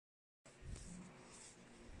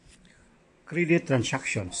Credit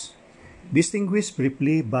transactions. Distinguish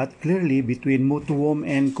briefly but clearly between mutuum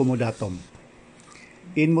and comodatum.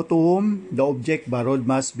 In mutuum, the object borrowed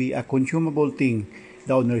must be a consumable thing,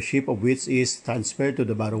 the ownership of which is transferred to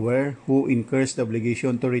the borrower, who incurs the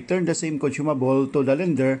obligation to return the same consumable to the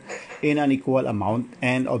lender in an equal amount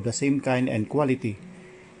and of the same kind and quality.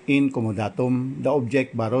 In comodatum, the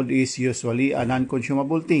object borrowed is usually a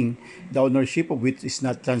non-consumable thing, the ownership of which is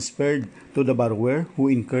not transferred to the borrower, who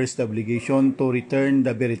incurs the obligation to return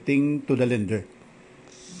the very thing to the lender.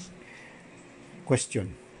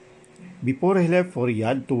 Question. Before he left for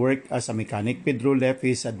Riyadh to work as a mechanic, Pedro left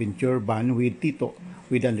his adventure van with Tito,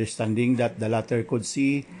 with understanding that the latter could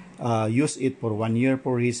use it for 1 year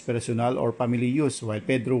for his personal or family use while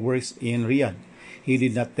Pedro works in Riyadh. He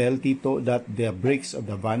did not tell Tito that the brakes of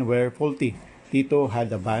the van were faulty. Tito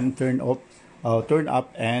had the van turned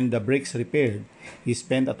up and the brakes repaired. He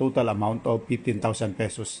spent a total amount of 15,000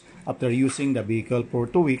 pesos. After using the vehicle for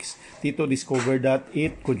 2 weeks, Tito discovered that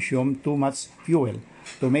it consumed too much fuel.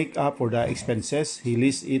 To make up for the expenses, he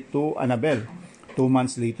leased it to Annabel. 2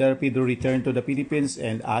 months later, Pedro returned to the Philippines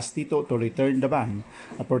and asked Tito to return the van.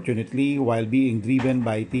 Unfortunately, while being driven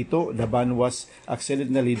by Tito, the van was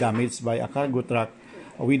accidentally damaged by a cargo truck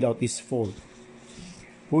without his fault.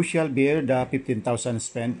 Who shall bear the 15,000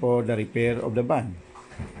 spent for the repair of the van?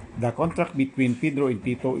 The contract between Pedro and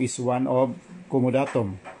Tito is one of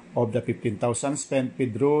comodatum. Of the 15,000 spent,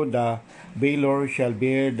 Pedro, the bailor, shall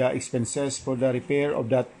bear the expenses for the repair of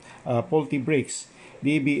that faulty brakes,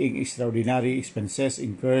 they being extraordinary expenses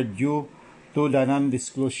incurred due to the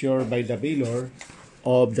non-disclosure by the bailor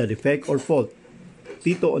of the defect or fault.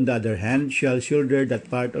 Tito, on the other hand, shall shoulder that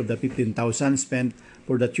part of the 15,000 spent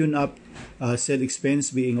for the tune-up, said expense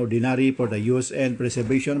being ordinary for the use and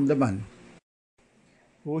preservation of the van.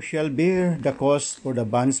 Who shall bear the cost for the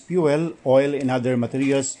van's fuel, oil, and other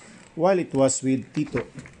materials while it was with Tito?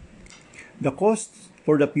 The costs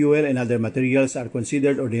for the fuel and other materials are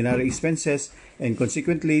considered ordinary expenses, and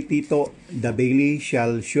consequently Tito, the bailee,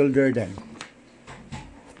 shall shoulder them.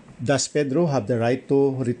 Does Pedro have the right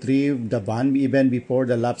to retrieve the van even before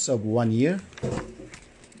the lapse of 1 year?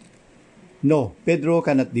 No, Pedro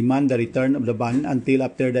cannot demand the return of the van until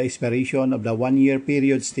after the expiration of the 1 year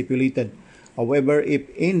period stipulated. However, if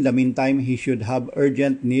in the meantime he should have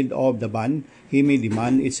urgent need of the van, he may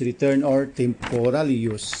demand its return or temporary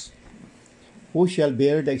use. Who shall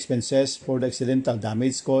bear the expenses for the accidental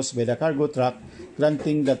damage caused by the cargo truck,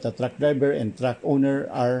 granting that the truck driver and truck owner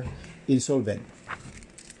are insolvent?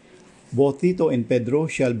 Both Tito and Pedro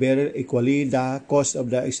shall bear equally the cost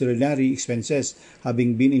of the extraordinary expenses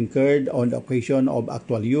having been incurred on the occasion of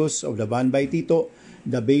actual use of the van by Tito,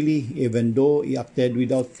 the bailee, even though he acted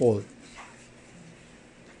without fault.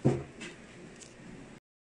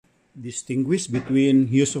 Distinguish between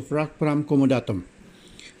usufruct from comodatum.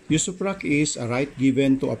 Usufruct is a right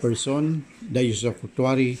given to a person, the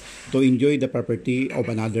usufructuary, to enjoy the property of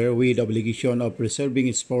another with the obligation of preserving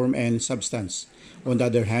its form and substance. On the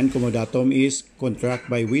other hand, comodatum is contract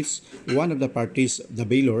by which one of the parties, the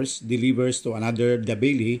bailors, delivers to another, the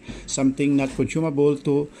bailee, something not consumable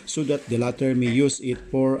so that the latter may use it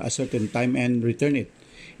for a certain time and return it.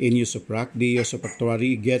 In usufruct, the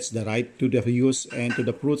usufructuary gets the right to the use and to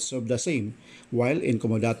the fruits of the same, while in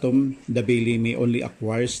comodatum, the bailee may only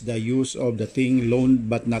acquires the use of the thing loaned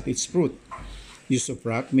but not its fruit.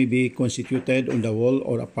 Usufruct may be constituted on the whole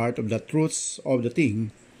or a part of the fruits of the thing.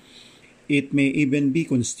 It may even be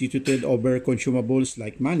constituted over consumables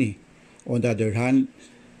like money. On the other hand,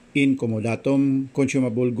 in comodatum,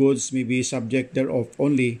 consumable goods may be subject thereof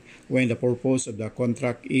only when the purpose of the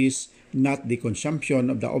contract is not the consumption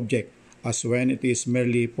of the object, as when it is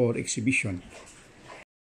merely for exhibition.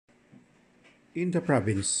 In the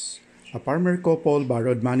province, a farmer couple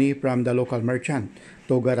borrowed money from the local merchant.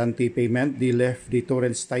 To guarantee payment, they left the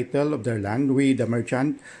torrent's title of their land with the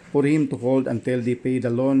merchant for him to hold until they pay the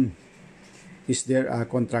loan. Is there a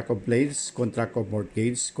contract of pledge, contract of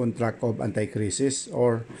mortgage, contract of anti-crisis,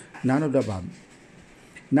 or none of the above?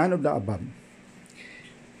 None of the above.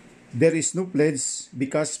 There is no pledge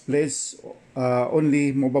because pledge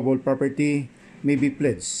only movable property may be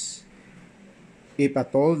pledged. If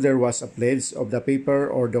at all there was a pledge of the paper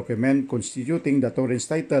or document constituting the torrent's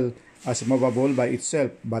title as movable by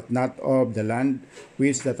itself but not of the land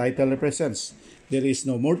which the title represents. There is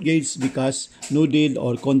no mortgage because no deed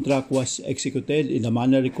or contract was executed in the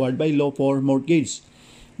manner required by law for mortgage.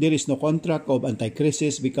 There is no contract of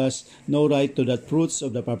anti-crisis because no right to the fruits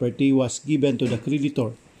of the property was given to the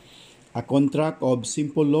creditor. A contract of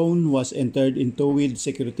simple loan was entered into with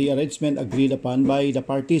security arrangement agreed upon by the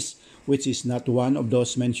parties, which is not one of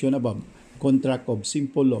those mentioned above. Contract of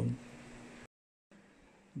simple loan.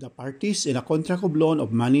 The parties in a contract of loan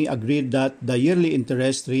of money agreed that the yearly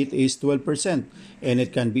interest rate is 12% and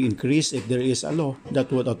it can be increased if there is a law that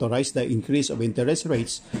would authorize the increase of interest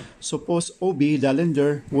rates. Suppose OB, the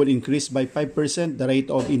lender, would increase by 5% the rate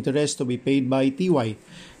of interest to be paid by TY.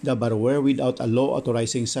 The borrower, without a law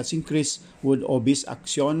authorizing such increase, would OB's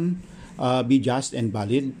action be just and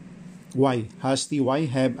valid? Why? Has TY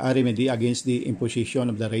have a remedy against the imposition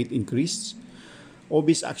of the rate increase?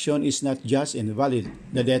 OB's action is not just and valid.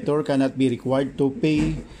 The debtor cannot be required to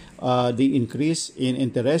pay the increase in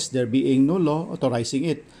interest, there being no law authorizing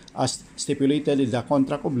it. As stipulated in the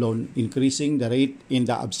contract of loan, increasing the rate in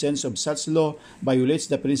the absence of such law violates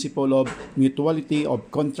the principle of mutuality of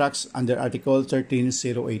contracts under Article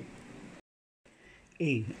 1308.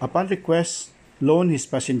 A. Upon request, loan his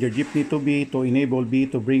passenger jeepney to B to enable B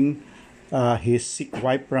to bring his sick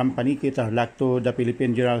wife from Paniki, Tarlac to the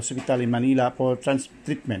Philippine General Hospital in Manila for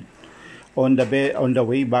treatment. On the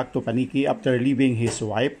way back to Paniki, after leaving his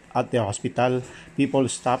wife at the hospital, people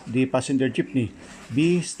stopped the passenger jeepney.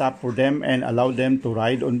 B stopped for them and allowed them to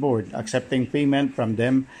ride on board, accepting payment from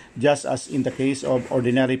them, just as in the case of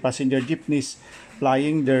ordinary passenger jeepneys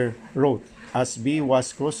plying their route. As B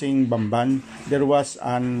was crossing Bamban, there was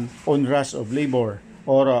an onrush of labor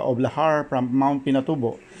or of lahar from Mount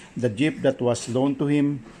Pinatubo. The jeep that was loaned to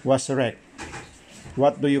him was wrecked.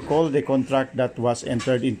 What do you call the contract that was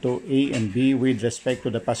entered into A and B with respect to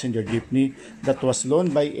the passenger jeepney that was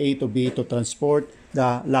loaned by A to B to transport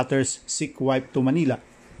the latter's sick wife to Manila?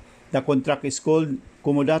 The contract is called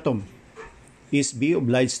comodatum. Is B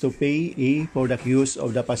obliged to pay A for the use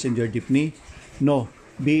of the passenger jeepney? No,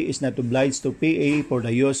 B is not obliged to pay A for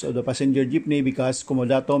the use of the passenger jeepney because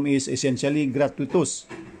comodatum is essentially gratuitous.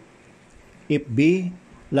 If B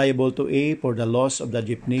liable to A for the loss of the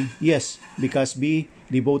jeepney? Yes, because B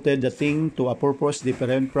devoted the thing to a purpose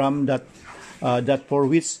different from that for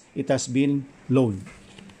which it has been loaned.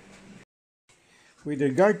 With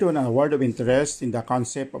regard to an award of interest in the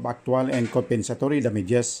concept of actual and compensatory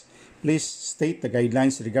damages, please state the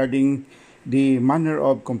guidelines regarding the manner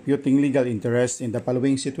of computing legal interest in the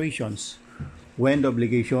following situations. When the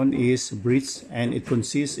obligation is breached and it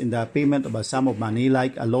consists in the payment of a sum of money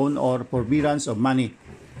like a loan or forbearance of money.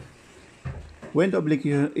 When the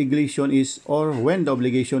obligation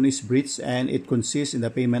is breached and it consists in the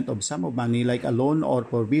payment of sum of money like a loan or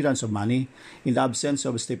forbearance of money, in the absence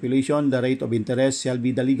of stipulation, the rate of interest shall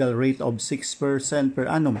be the legal rate of 6% per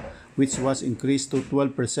annum, which was increased to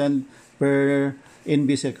 12% per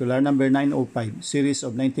NB Circular Number 905, Series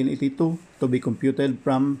of 1982, to be computed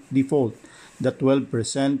from default. The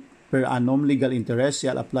 12% per annum legal interest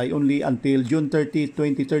shall apply only until June 30,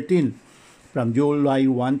 2013. From July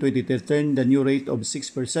 1, 2013, the new rate of 6%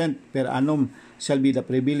 per annum shall be the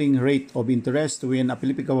prevailing rate of interest when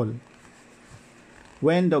applicable.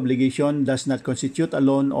 When the obligation does not constitute a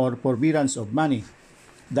loan or forbearance of money,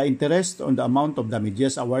 the interest on the amount of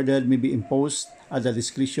damages awarded may be imposed at the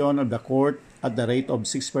discretion of the court at the rate of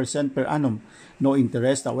 6% per annum. No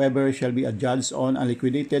interest, however, shall be adjudged on a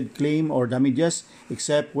liquidated claim or damages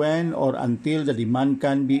except when or until the demand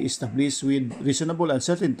can be established with reasonable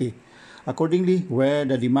uncertainty. Accordingly, where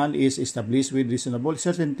the demand is established with reasonable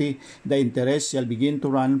certainty, the interest shall begin to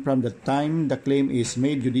run from the time the claim is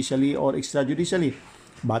made judicially or extrajudicially.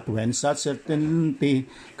 But when such certainty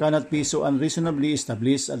cannot be so unreasonably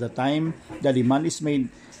established at the time the demand is made,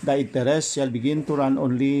 the interest shall begin to run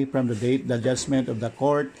only from the date the judgment of the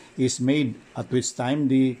court is made, at which time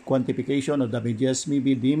the quantification of damages may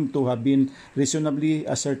be deemed to have been reasonably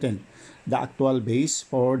ascertained. The actual base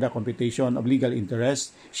for the computation of legal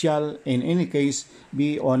interest shall in any case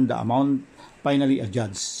be on the amount finally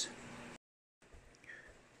adjudged.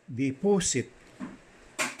 Deposit.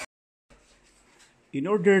 In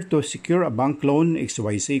order to secure a bank loan,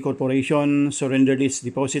 XYZ Corporation surrendered its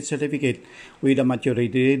deposit certificate with a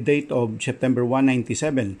maturity date of September 1,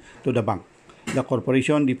 1997 to the bank. The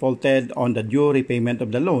corporation defaulted on the due repayment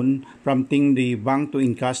of the loan, prompting the bank to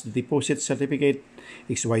encash the deposit certificate.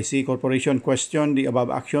 XYZ Corporation questioned the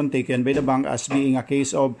above action taken by the bank as being a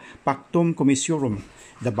case of pactum commissurum.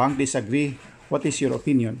 The bank disagreed. What is your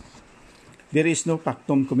opinion? There is no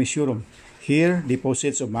pactum commissurum. Here,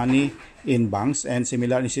 deposits of money in banks and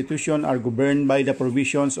similar institutions are governed by the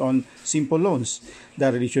provisions on simple loans.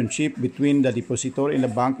 The relationship between the depositor and the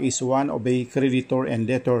bank is one of a creditor and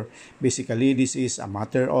debtor. Basically, this is a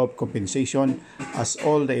matter of compensation, as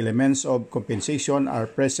all the elements of compensation are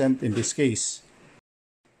present in this case.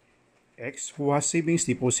 X, who has savings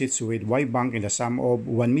deposits with Y Bank in the sum of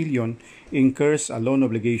 1 million, incurs a loan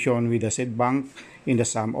obligation with the said bank in the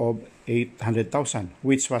sum of 800,000,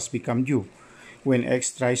 which was become due. When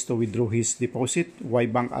X tries to withdraw his deposit, Y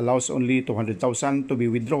Bank allows only 200,000 to be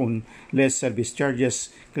withdrawn, less service charges,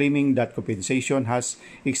 claiming that compensation has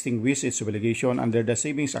extinguished its obligation under the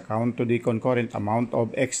savings account to the concurrent amount of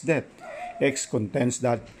X debt. X contends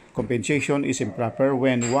that compensation is improper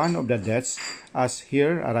when one of the debts, as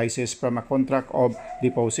here, arises from a contract of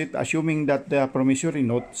deposit, assuming that the promissory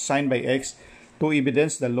note signed by X to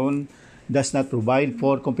evidence the loan does not provide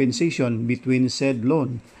for compensation between said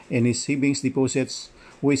loan and his savings deposits.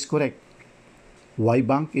 Who is correct? Y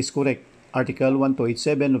Bank is correct. Article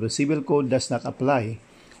 1287 of the Civil Code does not apply.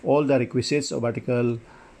 All the requisites of Article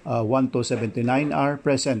 1279 are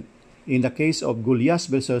present. In the case of Gulyas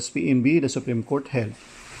versus PNB, the Supreme Court held,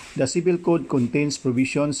 the Civil Code contains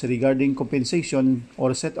provisions regarding compensation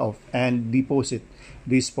or set-off and deposit.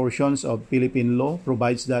 These portions of Philippine law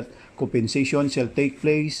provides that compensation shall take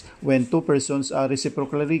place when two persons are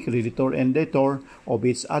reciprocally creditor and debtor of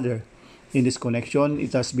each other. In this connection,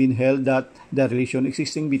 it has been held that the relation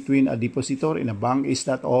existing between a depositor and a bank is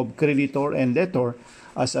that of creditor and debtor.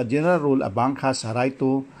 As a general rule, a bank has a right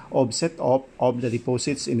to set off of the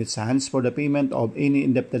deposits in its hands for the payment of any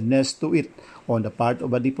indebtedness to it on the part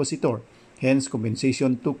of a depositor. Hence,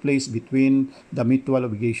 compensation took place between the mutual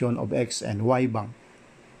obligation of X and Y Bank.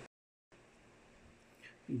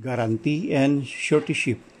 Guarantee and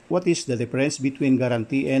suretyship. What is the difference between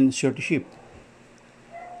guarantee and suretyship?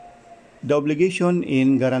 The obligation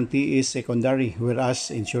in guarantee is secondary,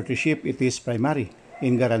 whereas in suretyship it is primary.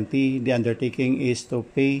 In guarantee, the undertaking is to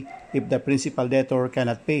pay if the principal debtor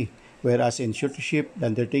cannot pay, whereas in suretyship, the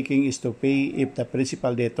undertaking is to pay if the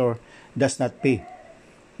principal debtor does not pay.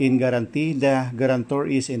 In guarantee, the guarantor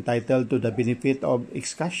is entitled to the benefit of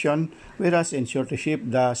excusation, whereas in suretyship,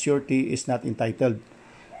 the surety is not entitled.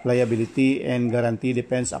 Liability and guarantee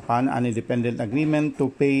depends upon an independent agreement to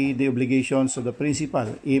pay the obligations of the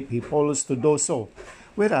principal if he fails to do so,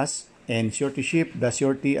 whereas in suretyship, the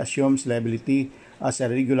surety assumes liability as a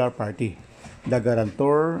regular party. The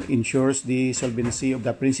guarantor ensures the solvency of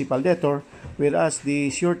the principal debtor, whereas the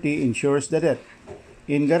surety ensures the debt.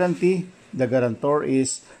 In guarantee, the guarantor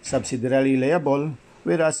is subsidiarily liable,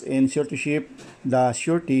 whereas in suretyship, the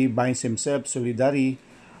surety binds himself solidarity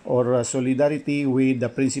with the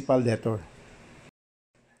principal debtor.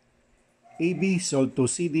 AB sold to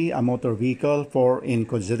CD a motor vehicle for in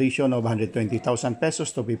consideration of 120,000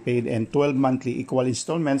 pesos to be paid in 12 monthly equal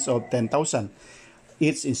installments of 10,000,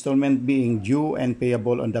 each installment being due and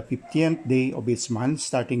payable on the 15th day of each month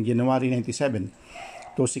starting January 97.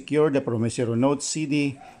 To secure the promissory note,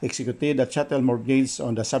 CD executed a chattel mortgage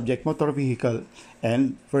on the subject motor vehicle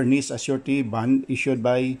and furnished a surety bond issued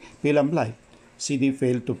by Pilam Life. CD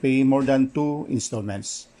failed to pay more than 2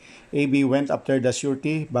 installments. AB went after the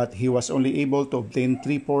surety, but he was only able to obtain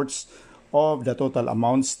 3/4 of the total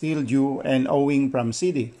amount still due and owing from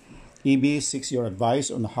CD. AB seeks your advice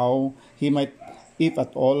on how he might, if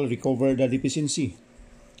at all, recover the deficiency.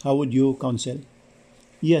 How would you counsel?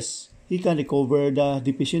 Yes, he can recover the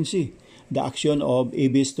deficiency. The action of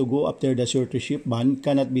ABS to go after the suretyship bond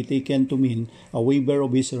cannot be taken to mean a waiver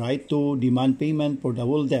of his right to demand payment for the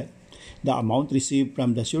whole debt. The amount received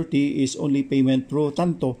from the surety is only payment pro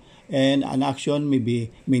tanto, and an action may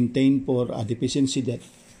be maintained for a deficiency debt.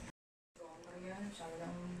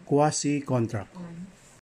 Quasi-contract.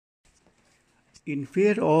 In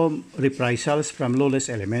fear of reprisals from lawless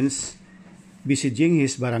elements, besieging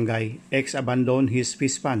his barangay, X abandoned his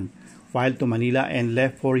fish pond, filed to Manila, and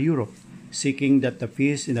left for Europe. Seeking that the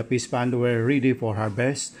fish in the fish pond were ready for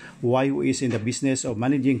harvest, Y, who is in the business of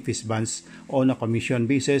managing fish ponds on a commission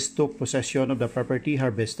basis, took possession of the property,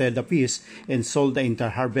 harvested the fish, and sold the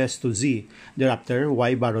entire harvest to Z. Thereafter,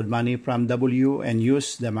 Y borrowed money from W and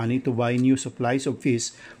used the money to buy new supplies of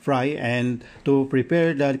fish, fry, and to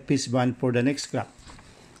prepare the fish pond for the next crop.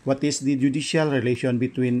 What is the judicial relation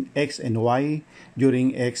between X and Y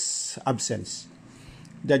during X's absence?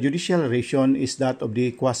 The judicial relation is that of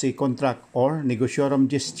the quasi-contract or negotiorum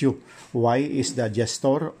gestio. Y is the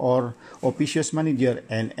gestor or officious manager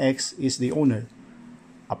and X is the owner.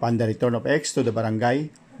 Upon the return of X to the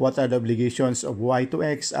barangay, what are the obligations of Y to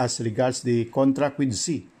X as regards the contract with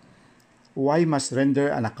Z? Y must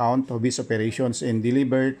render an account of his operations and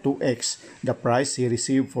deliver to X the price he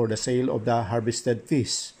received for the sale of the harvested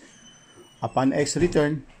fish. Upon X's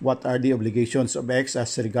return, what are the obligations of X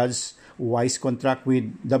as regards Y's contract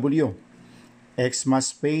with W? X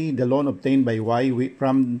must pay the loan obtained by Y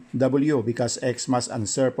from W because X must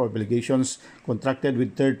answer for obligations contracted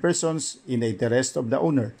with third persons in the interest of the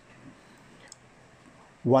owner.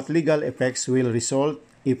 What legal effects will result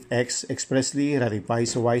if X expressly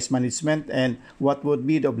ratifies Y's management, and what would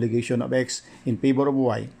be the obligation of X in favor of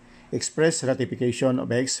Y? Express ratification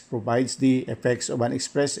of X provides the effects of an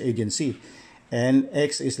express agency, and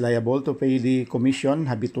X is liable to pay the commission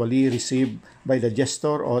habitually received by the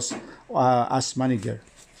gestor as manager.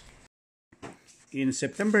 In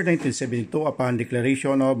September 1972, upon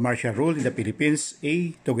declaration of martial rule in the Philippines,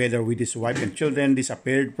 A, together with his wife and children,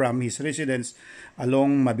 disappeared from his residence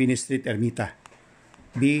along Mabini Street, Ermita.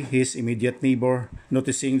 B, his immediate neighbor,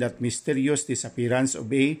 noticing that mysterious disappearance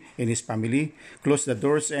of A and his family, closed the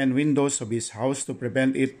doors and windows of his house to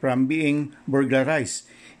prevent it from being burglarized.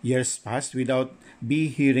 Years passed without B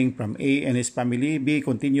hearing from A and his family. B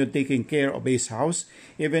continued taking care of A's house,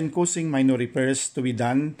 even causing minor repairs to be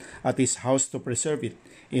done at his house to preserve it.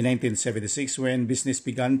 In 1976, when business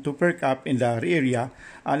began to perk up in the area,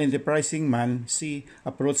 an enterprising man, C,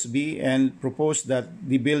 approached B and proposed that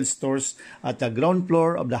they build stores at the ground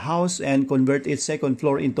floor of the house and convert its second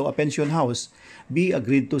floor into a pension house. B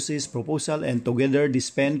agreed to C's proposal, and together they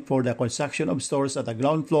spent for the construction of stores at the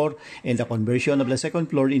ground floor and the conversion of the second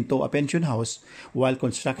floor into a pension house. While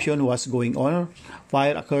construction was going on,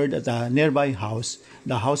 fire occurred at a nearby house.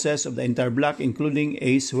 The houses of the entire block, including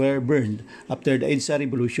A's, were burned. After the EDSA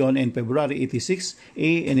Revolution in February 86,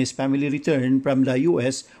 A and his family returned from the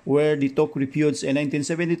U.S., where they took refuge in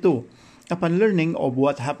 1972. Upon learning of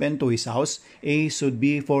what happened to his house, A sued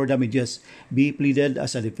B for damages. B pleaded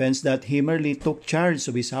as a defense that he merely took charge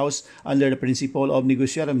of his house under the principle of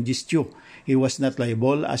negotiarum justice. He was not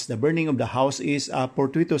liable as the burning of the house is a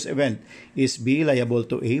fortuitous event. Is B liable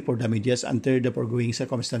to A for damages under the foregoing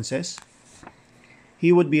circumstances?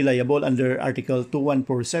 He would be liable under Article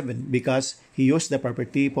 2147 because he used the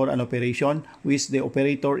property for an operation which the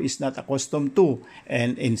operator is not accustomed to,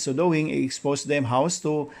 and in so doing, he exposed the house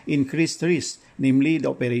to increased risk, namely the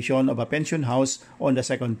operation of a pension house on the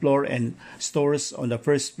second floor and stores on the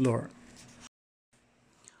first floor.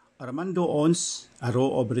 Armando owns a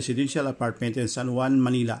row of residential apartments in San Juan,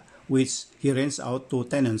 Manila, which he rents out to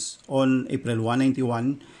tenants. On April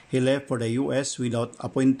 191, he left for the U.S. without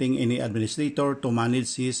appointing any administrator to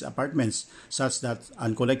manage his apartments, such that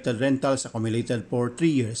uncollected rentals accumulated for 3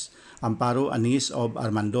 years. Amparo, a niece of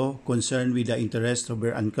Armando, concerned with the interest of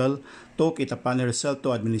her uncle, took it upon herself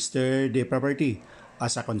to administer the property.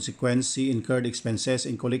 As a consequence, she incurred expenses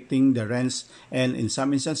in collecting the rents and in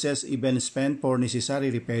some instances even spent for necessary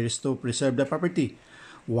repairs to preserve the property.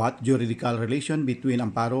 What juridical relation between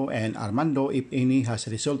Amparo and Armando, if any, has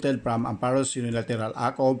resulted from Amparo's unilateral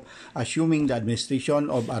act of assuming the administration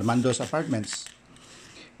of Armando's apartments?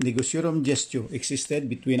 Negotiarum gestio existed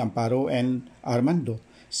between Amparo and Armando.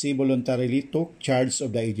 She voluntarily took charge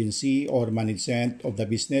of the agency or management of the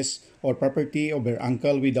business or property of her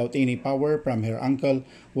uncle without any power from her uncle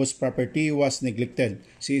whose property was neglected.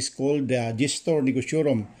 She is called the gestor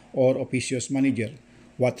negotiorum or officious manager.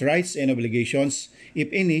 What rights and obligations, if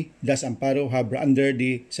any, does Amparo have under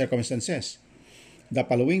the circumstances? The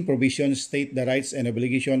following provisions state the rights and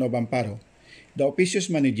obligations of Amparo. The officious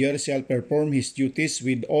manager shall perform his duties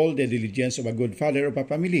with all the diligence of a good father of a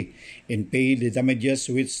family, and pay the damages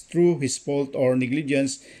which through his fault or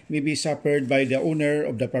negligence may be suffered by the owner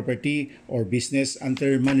of the property or business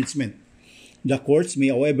under management. The courts may,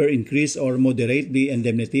 however, increase or moderate the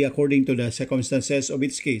indemnity according to the circumstances of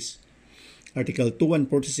its case. Article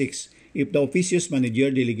 2146. If the officious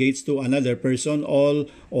manager delegates to another person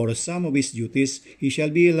all or some of his duties, he shall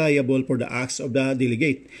be liable for the acts of the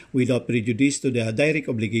delegate, without prejudice to the direct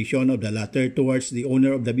obligation of the latter towards the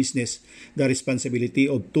owner of the business. The responsibility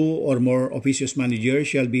of two or more officious managers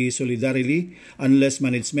shall be solidarily, unless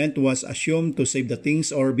management was assumed to save the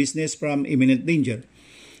things or business from imminent danger.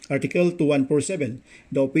 Article 2147.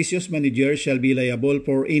 The officious manager shall be liable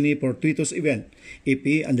for any fortuitous event if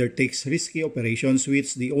he undertakes risky operations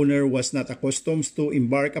which the owner was not accustomed to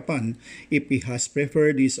embark upon, if he has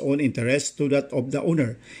preferred his own interest to that of the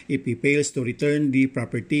owner, if he fails to return the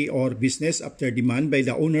property or business after demand by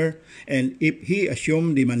the owner, and if he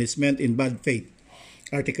assumed the management in bad faith.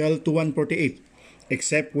 Article 2148.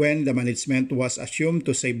 Except when the management was assumed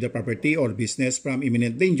to save the property or business from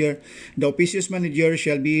imminent danger, the officious manager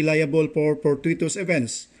shall be liable for fortuitous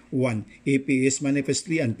events. 1. If he is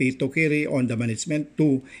manifestly unfit to carry on the management.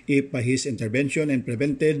 2. If by his intervention and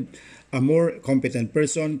prevented a more competent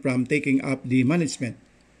person from taking up the management.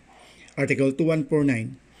 Article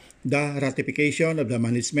 2149. The ratification of the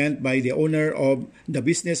management by the owner of the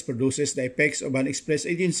business produces the effects of an express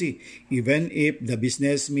agency, even if the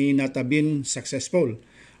business may not have been successful.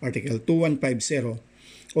 Article 2150.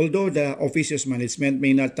 Although the officious management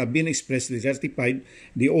may not have been expressly certified,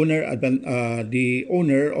 the owner of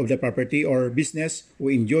the property or business who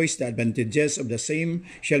enjoys the advantages of the same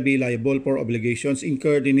shall be liable for obligations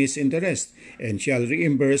incurred in his interest and shall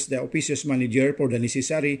reimburse the officious manager for the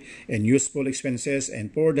necessary and useful expenses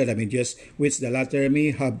and for the damages which the latter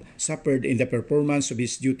may have suffered in the performance of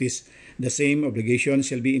his duties. The same obligation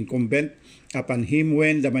shall be incumbent upon him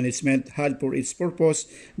when the management had for its purpose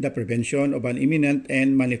the prevention of an imminent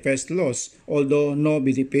and manifest loss, although no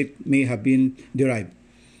benefit may have been derived.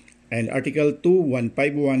 And Article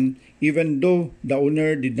 2151, even though the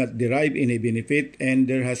owner did not derive any benefit and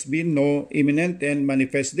there has been no imminent and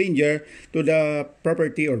manifest danger to the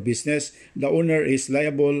property or business, the owner is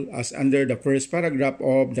liable as under the first paragraph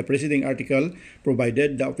of the preceding article,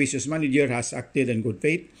 provided the officious manager has acted in good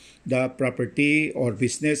faith, the property or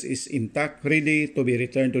business is intact, ready to be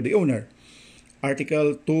returned to the owner.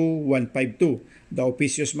 Article 2152, the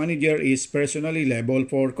officious manager is personally liable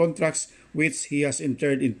for contracts which he has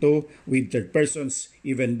entered into with third persons,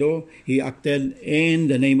 even though he acted in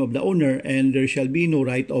the name of the owner, and there shall be no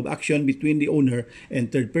right of action between the owner and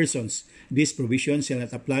third persons. This provision shall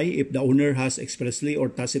not apply if the owner has expressly or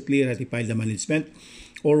tacitly ratified the management,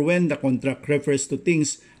 or when the contract refers to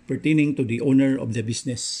things pertaining to the owner of the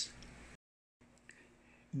business.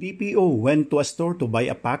 DPO went to a store to buy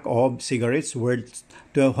a pack of cigarettes worth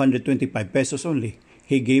 225 pesos only.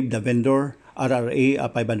 He gave the vendor RRA a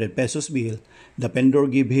 500 pesos bill. The vendor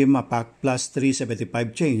gave him a pack plus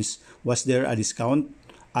 375 change. Was there a discount,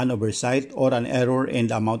 an oversight, or an error in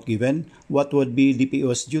the amount given? What would be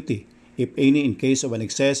DPO's duty, if any, in case of an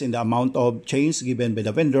excess in the amount of change given by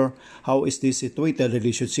the vendor? How is this situated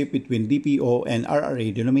relationship between DPO and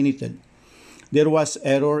RRA denominated? There was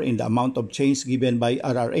error in the amount of change given by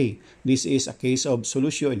RRA. This is a case of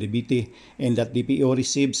solutio indebiti, and that DPO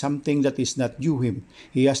received something that is not due him.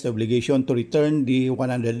 He has the obligation to return the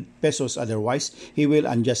 100 pesos, otherwise he will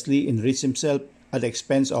unjustly enrich himself at the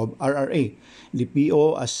expense of RRA. The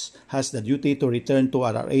PO has the duty to return to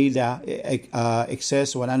RRA the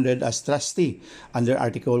excess 100 as trustee under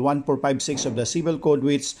Article 1456 of the Civil Code,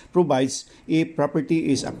 which provides if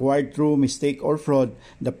property is acquired through mistake or fraud,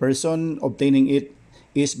 the person obtaining it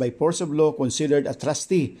is by force of law considered a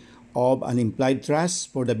trustee of an implied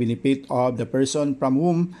trust for the benefit of the person from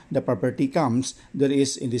whom the property comes. There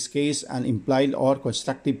is in this case an implied or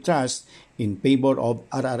constructive trust in favor of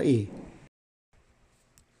RRA.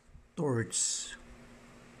 Torts.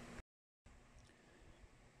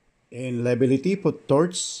 In liability for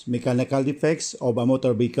torts, mechanical defects of a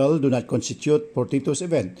motor vehicle do not constitute fortuitous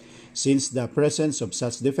event, since the presence of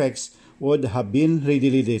such defects would have been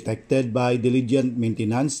readily detected by diligent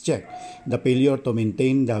maintenance check. The failure to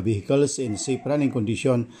maintain the vehicles in safe running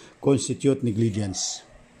condition constitute negligence.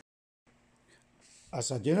 As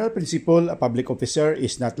a general principle, a public officer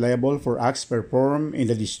is not liable for acts performed in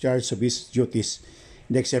the discharge of his duties.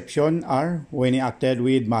 The exceptions are when he acted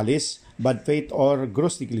with malice, bad faith, or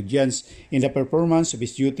gross negligence in the performance of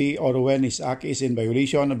his duty, or when his act is in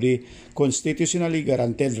violation of the constitutionally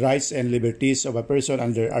guaranteed rights and liberties of a person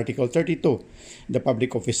under Article 32. The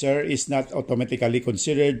public officer is not automatically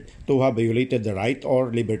considered to have violated the right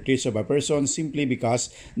or liberties of a person simply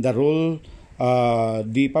because the rule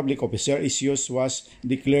the public officer issues was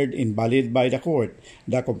declared invalid by the court.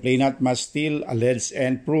 The complainant must still allege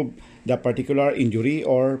and prove the particular injury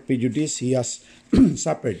or prejudice he has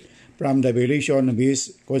suffered from the violation of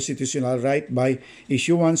his constitutional right by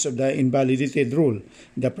issuance of the invalidated rule.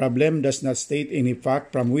 The problem does not state any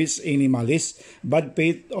fact from which any malice, bad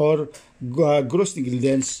faith, or gross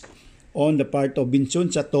negligence on the part of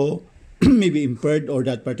Binchon Chato may be inferred, or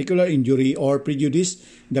that particular injury or prejudice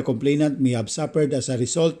the complainant may have suffered as a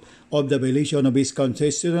result of the violation of his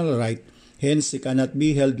constitutional right. Hence, he cannot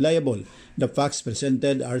be held liable. The facts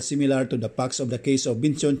presented are similar to the facts of the case of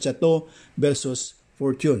Binchon Chato versus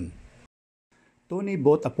Fortune. Tony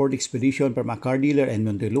bought a Ford Expedition from a car dealer in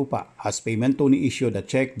Muntinlupa. As payment, Tony issued a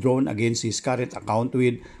check drawn against his current account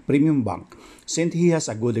with Premium Bank. Since he has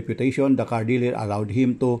a good reputation, the car dealer allowed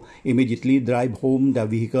him to immediately drive home the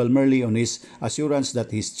vehicle merely on his assurance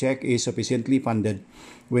that his check is sufficiently funded.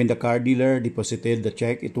 When the car dealer deposited the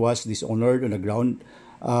check, it was dishonored on the ground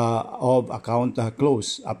of account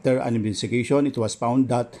closed. After an investigation, it was found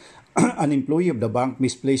that an employee of the bank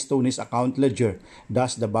misplaced Tony's account ledger.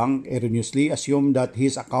 Thus, the bank erroneously assumed that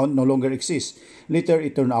his account no longer exists. Later,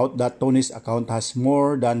 it turned out that Tony's account has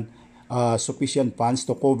more than sufficient funds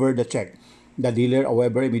to cover the check. The dealer,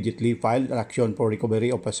 however, immediately filed an action for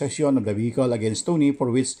recovery of possession of the vehicle against Tony, for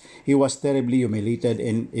which he was terribly humiliated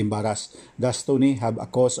and embarrassed. Does Tony have a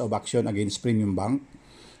cause of action against Premium Bank?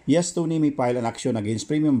 Yes, Tony may file an action against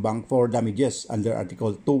Premium Bank for damages under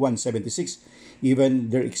Article 2176. Even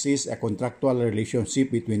there exists a contractual relationship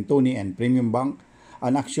between Tony and Premium Bank,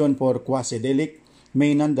 an action for quasi-delict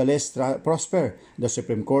may nonetheless prosper. The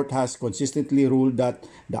Supreme Court has consistently ruled that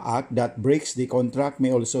the act that breaks the contract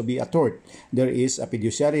may also be a tort. There is a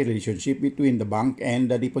fiduciary relationship between the bank and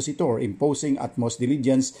the depositor, imposing utmost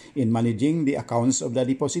diligence in managing the accounts of the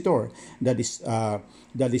depositor. The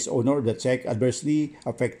dishonor of the check adversely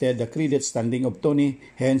affected the credit standing of Tony,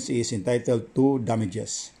 hence he is entitled to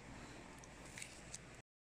damages.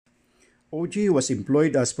 OG was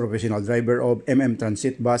employed as professional driver of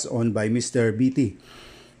Transit bus owned by Mr. BT.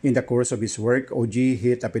 In the course of his work, OG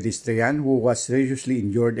hit a pedestrian who was seriously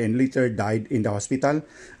injured and later died in the hospital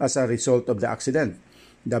as a result of the accident.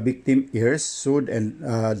 The victim heirs sued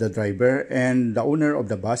the driver and the owner of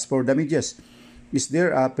the bus for damages. Is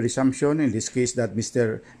there a presumption in this case that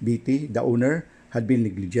Mr. BT, the owner, had been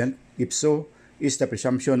negligent? If so, is the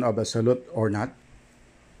presumption of absolute or not?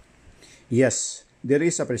 Yes. There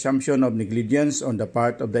is a presumption of negligence on the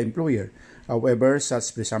part of the employer. However,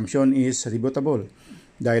 such presumption is rebuttable.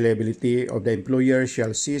 The liability of the employer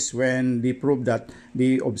shall cease when they prove that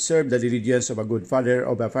they observe the diligence of a good father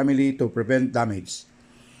of a family to prevent damage.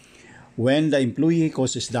 When the employee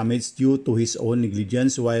causes damage due to his own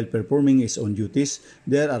negligence while performing his own duties,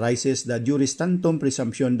 there arises the juris tantum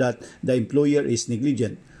presumption that the employer is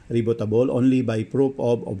negligent, rebuttable only by proof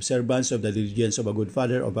of observance of the diligence of a good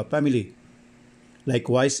father of a family.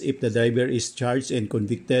 Likewise, if the driver is charged and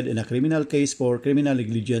convicted in a criminal case for criminal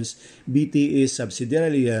negligence, BT is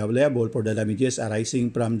subsidiarily liable for the damages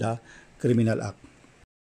arising from the criminal act.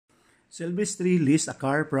 Silvestri leased a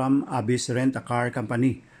car from Abyss Rent-A-Car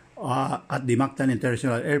Company at the Mactan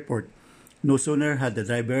International Airport. No sooner had the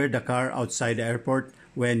driver the car outside the airport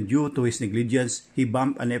when, due to his negligence, he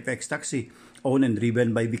bumped an FX taxi owned and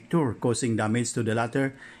driven by Victor, causing damage to the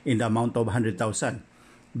latter in the amount of 100,000.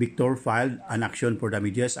 Victor filed an action for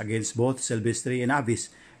damages against both Silvestri and Abyss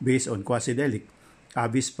based on quasi-delict.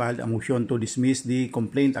 Abyss filed a motion to dismiss the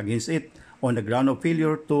complaint against it on the ground of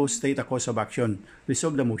failure to state a cause of action.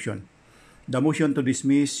 Resolve the motion. The motion to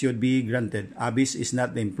dismiss should be granted. Abyss is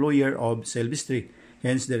not the employer of Silvestri,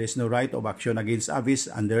 hence there is no right of action against Abyss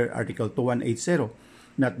under Article 2180.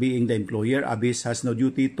 Not being the employer, Abyss has no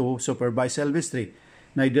duty to supervise Silvestri.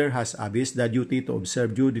 Neither has Abyss the duty to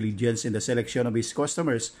observe due diligence in the selection of his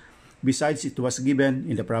customers. Besides, it was given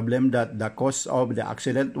in the problem that the cause of the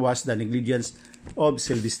accident was the negligence of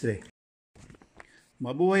Silvestri.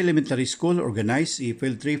 Mabuhay Elementary School organized a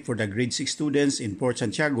field trip for the grade 6 students in Port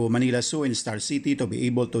Santiago, Manila Zoo, and Star City. To be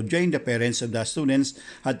able to join, the parents of the students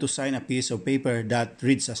had to sign a piece of paper that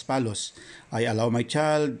reads as follows: I allow my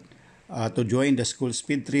child to join the school's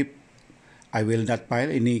field trip. I will not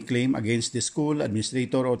file any claim against the school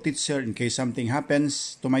administrator or teacher in case something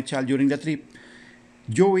happens to my child during the trip.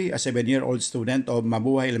 Joey, a 7-year-old student of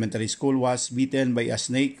Mabuhay Elementary School, was bitten by a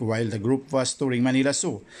snake while the group was touring Manila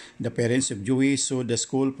Zoo. The parents of Joey sued the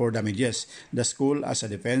school for damages. The school, as a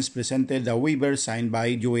defense, presented a waiver signed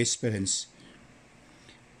by Joey's parents.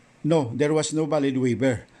 No, there was no valid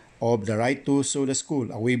waiver of the right to sue the school.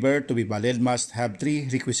 A waiver to be valid must have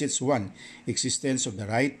 3 requisites. 1. Existence of the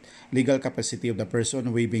right, legal capacity of the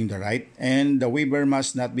person waiving the right, and the waiver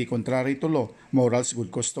must not be contrary to law, morals,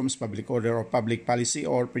 good customs, public order, or public policy,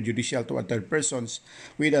 or prejudicial to other persons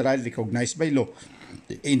with a right recognized by law.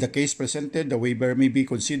 In the case presented, the waiver may be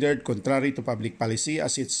considered contrary to public policy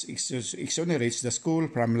as it exonerates the school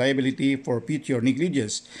from liability for future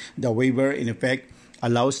negligence. The waiver, in effect,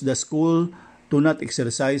 allows the school to not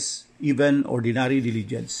exercise even ordinary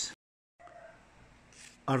diligence.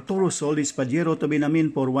 Arturo sold his Pajero to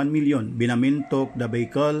Binamin for 1 million. Binamin took the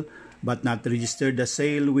vehicle but not registered the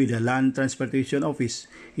sale with the Land Transportation Office.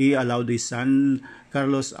 He allowed his son,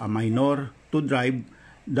 Carlos, a minor, to drive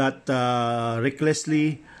that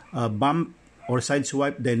recklessly bumped or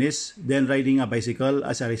sideswiped Dennis, then riding a bicycle.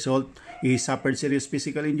 As a result, he suffered serious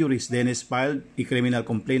physical injuries. Dennis filed a criminal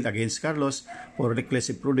complaint against Carlos for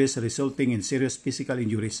reckless imprudence resulting in serious physical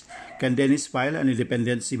injuries. Can Dennis file an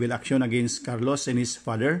independent civil action against Carlos and his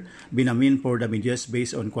father, Binamin, for damages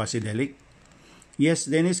based on quasi-delict? Yes,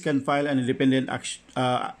 Dennis can file an independent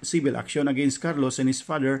civil action against Carlos and his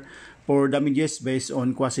father for damages based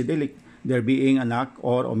on quasi-delict, there being an act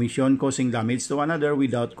or omission causing damage to another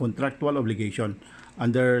without contractual obligation.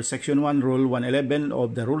 Under Section 1, Rule 111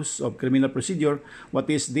 of the Rules of Criminal Procedure, what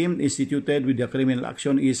is deemed instituted with the criminal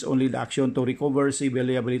action is only the action to recover civil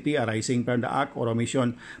liability arising from the act or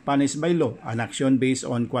omission punished by law. An action based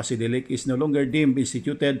on quasi-delict is no longer deemed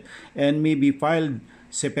instituted and may be filed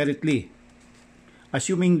separately.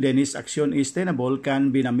 Assuming Dennis' action is tenable,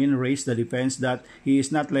 can Binamin raise the defense that he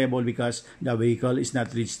is not liable because the vehicle is not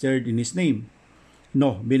registered in his name?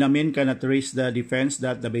 No, Binamin cannot raise the defense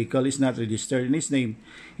that the vehicle is not registered in his name.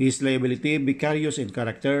 His liability, vicarious in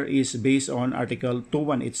character, is based on Article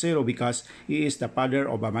 2180 because he is the father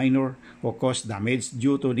of a minor who caused damage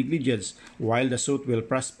due to negligence. While the suit will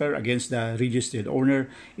prosper against the registered owner,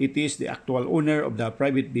 it is the actual owner of the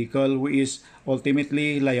private vehicle who is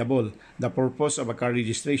ultimately liable. The purpose of a car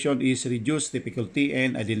registration is reduce difficulty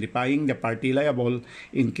in identifying the party liable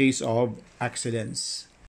in case of accidents.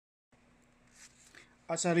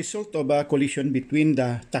 As a result of a collision between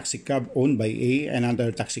the taxi cab owned by A and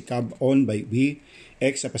another taxi cab owned by B,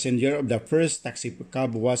 X, a passenger of the first taxi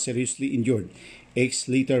cab, was seriously injured. X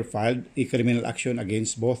later filed a criminal action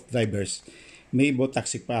against both drivers. May both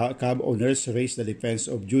taxi cab owners raise the defense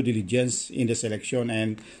of due diligence in the selection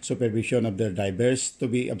and supervision of their drivers to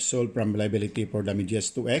be absolved from liability for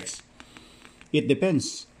damages to X? It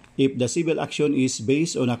depends. If the civil action is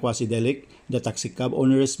based on a quasi-delict, the taxi cab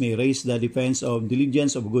owners may raise the defense of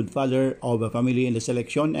diligence of good father of a family in the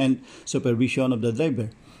selection and supervision of the driver.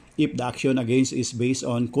 If the action against is based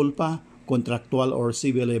on culpa, contractual or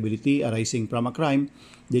civil liability arising from a crime,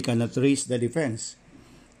 they cannot raise the defense.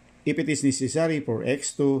 If it is necessary for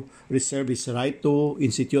X to reserve his right to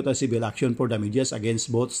institute a civil action for damages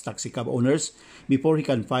against both taxi cab owners before he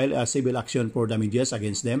can file a civil action for damages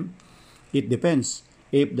against them, it depends.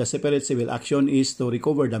 If the separate civil action is to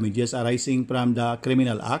recover damages arising from the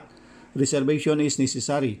criminal act, reservation is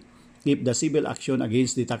necessary. If the civil action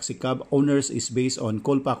against the taxi cab owners is based on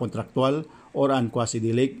culpa contractual or on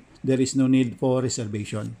quasi-delict, there is no need for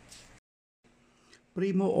reservation.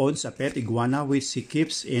 Primo owns a pet iguana which he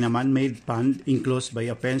keeps in a man-made pond enclosed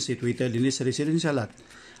by a fence situated in his residential lot.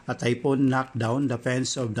 A typhoon knocked down the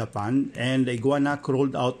fence of the pond and the iguana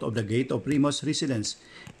crawled out of the gate of Primo's residence,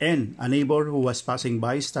 and a neighbor who was passing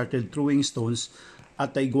by started throwing stones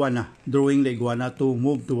at the iguana, drawing the iguana to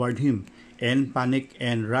move toward him, and panicked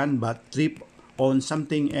and ran but tripped on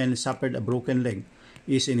something and suffered a broken leg.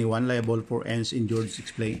 Is anyone liable for N's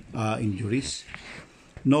injuries?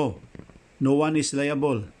 No. No one is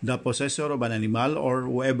liable. The possessor of an animal or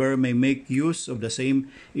whoever may make use of the same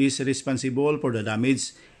is responsible for the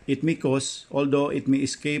damage it may cause, although it may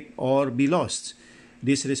escape or be lost.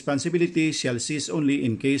 This responsibility shall cease only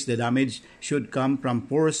in case the damage should come from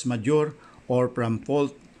force majeure or from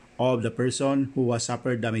fault of the person who has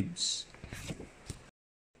suffered damage.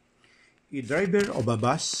 A driver of a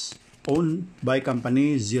bus owned by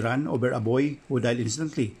company ran over a boy who died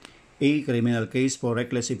instantly. A criminal case for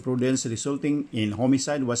reckless imprudence resulting in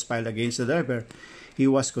homicide was filed against the driver. He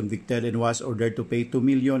was convicted and was ordered to pay $2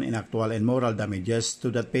 million in actual and moral damages to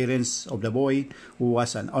the parents of the boy, who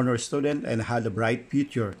was an honor student and had a bright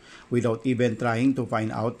future, without even trying to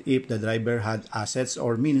find out if the driver had assets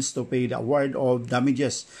or means to pay the award of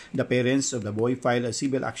damages. The parents of the boy filed a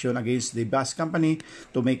civil action against the bus company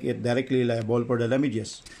to make it directly liable for the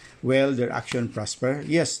damages. Will their action prosper?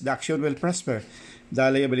 Yes, the action will prosper. The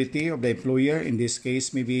liability of the employer in this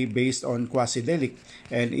case may be based on quasi-delict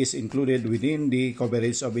and is included within the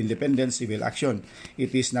coverage of independent civil action.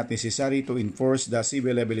 It is not necessary to enforce the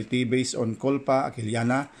civil liability based on culpa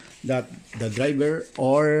Aquiliana that the driver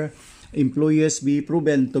or employees be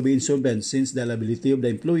proven to be insolvent, since the liability of the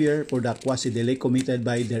employer for the quasi-delict committed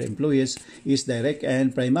by their employees is direct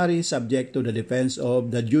and primary, subject to the defense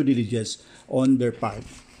of the due diligence on their part.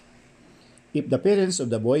 If the parents of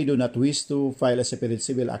the boy do not wish to file a separate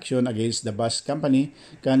civil action against the bus company,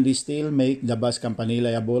 can they still make the bus company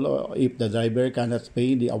liable if the driver cannot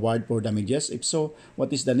pay the award for damages? If so,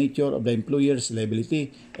 what is the nature of the employer's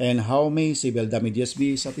liability and how may civil damages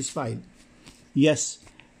be satisfied? Yes,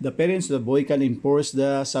 the parents of the boy can enforce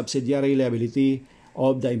the subsidiary liability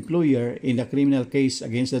of the employer in the criminal case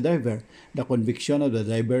against the driver. The conviction of the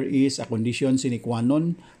driver is a condition sine qua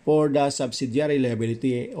non for the subsidiary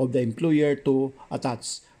liability of the employer to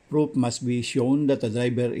attach. Proof must be shown that the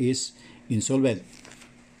driver is insolvent.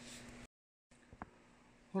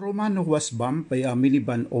 Romano was bumped by a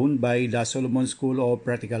minivan owned by the Solomon School of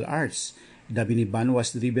Practical Arts. The minivan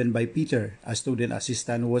was driven by Peter, a student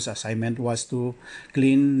assistant whose assignment was to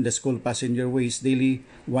clean the school passenger ways daily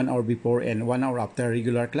 1 hour before and 1 hour after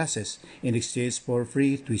regular classes in exchange for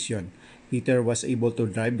free tuition. Peter was able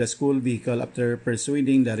to drive the school vehicle after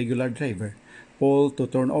persuading the regular driver, Paul, to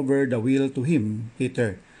turn over the wheel to him.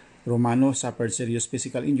 Peter. Romano suffered serious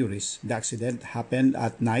physical injuries. The accident happened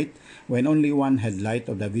at night when only one headlight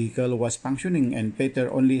of the vehicle was functioning and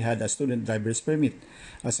Peter only had a student driver's permit.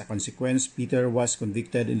 As a consequence, Peter was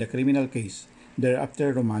convicted in the criminal case.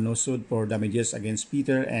 Thereafter, Romano sued for damages against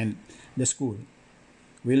Peter and the school.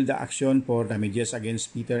 Will the action for damages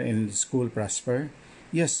against Peter and the school prosper?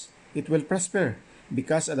 Yes, it will prosper,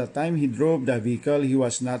 because at the time he drove the vehicle, he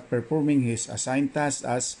was not performing his assigned tasks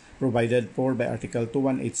as provided for by Article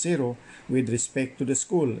 2180 with respect to the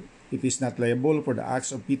school. It is not liable for the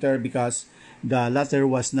acts of Peter because the latter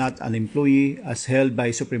was not an employee as held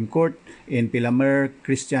by Supreme Court in Pilamer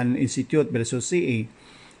Christian Institute versus CA.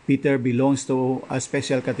 Peter belongs to a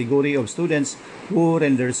special category of students who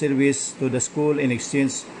render service to the school in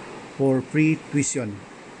exchange for free tuition.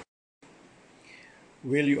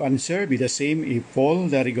 Will your answer be the same if Paul,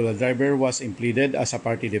 the regular driver, was impleaded as a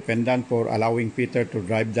party defendant for allowing Peter to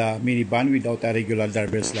drive the minivan without a regular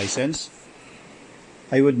driver's license?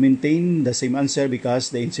 I would maintain the same answer because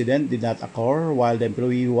the incident did not occur while the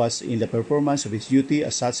employee was in the performance of his duty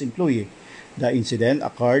as such employee. The incident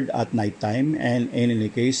occurred at night time, and in any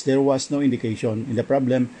case, there was no indication in the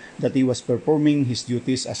problem that he was performing his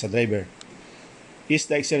duties as a driver. Is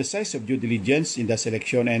the exercise of due diligence in the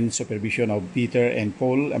selection and supervision of Peter and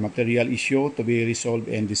Paul a material issue to be resolved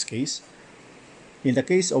in this case? In the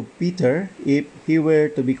case of Peter, if he were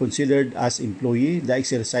to be considered as employee, the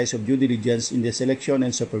exercise of due diligence in the selection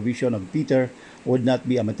and supervision of Peter would not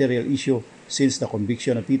be a material issue since the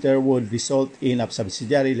conviction of Peter would result in a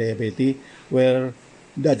subsidiary liability where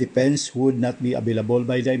the defense would not be available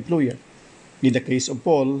by the employer. In the case of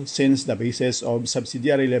Paul, since the basis of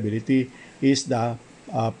subsidiary liability is the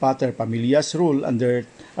pater familias rule under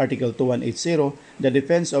Article 2180, the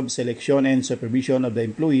defense of selection and supervision of the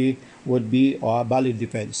employee would be a valid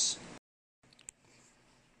defense.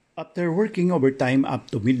 After working overtime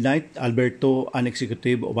up to midnight, Alberto, an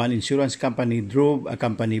executive of an insurance company, drove a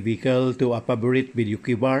company vehicle to a favorite video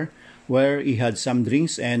bar where he had some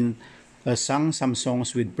drinks and sang some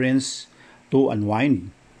songs with friends to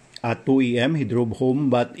unwind. At 2 a.m., he drove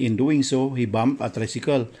home, but in doing so, he bumped a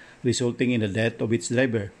tricycle, resulting in the death of its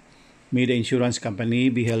driver. May the insurance company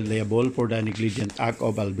be held liable for the negligent act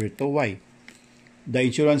of Alberto. Why? The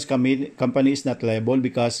insurance company is not liable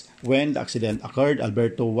because when the accident occurred,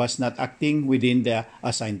 Alberto was not acting within the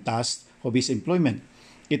assigned task of his employment.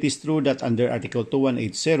 It is true that under Article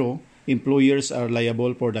 2180, employers are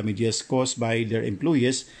liable for damages caused by their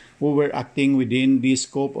employees who were acting within the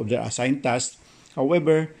scope of their assigned task.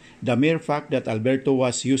 However, the mere fact that Alberto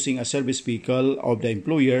was using a service vehicle of the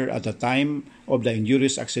employer at the time of the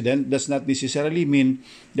injurious accident does not necessarily mean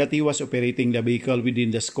that he was operating the vehicle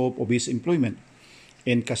within the scope of his employment.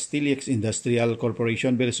 In Castillex Industrial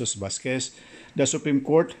Corporation versus Vasquez, the Supreme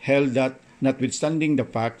Court held that notwithstanding the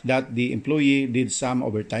fact that the employee did some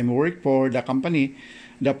overtime work for the company,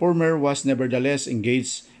 the former was nevertheless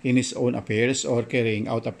engaged in his own affairs or carrying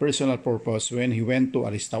out a personal purpose when he went to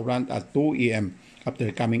a restaurant at 2 a.m.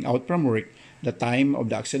 after coming out from work. The time of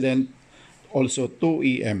the accident, also 2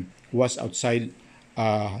 a.m., was outside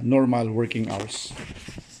normal working hours.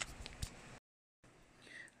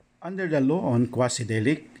 Under the law on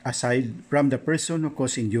quasi-delict, aside from the person who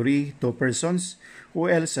caused injury to persons, who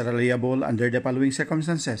else are liable under the following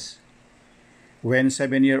circumstances? When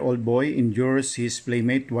 7-year-old boy injures his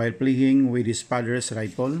playmate while playing with his father's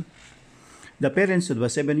rifle, the parents of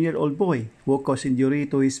the 7-year-old boy who caused injury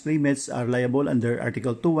to his playmates are liable under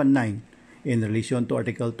Article 219 in relation to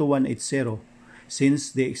Article 2180,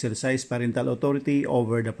 since they exercise parental authority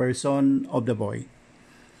over the person of the boy.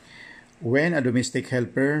 When a domestic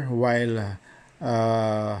helper, while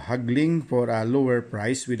haggling for a lower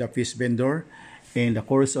price with a fish vendor in the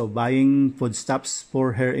course of buying foodstuffs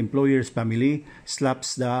for her employer's family,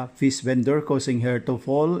 slaps the fish vendor, causing her to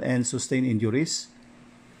fall and sustain injuries.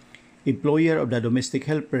 Employer of the domestic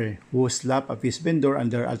helper who slap a fish vendor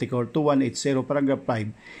under Article 2180, Paragraph 5,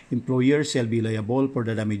 employers shall be liable for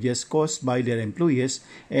the damages caused by their employees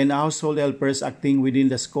and household helpers acting within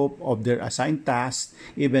the scope of their assigned tasks,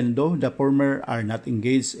 even though the former are not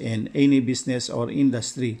engaged in any business or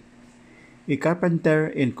industry. A carpenter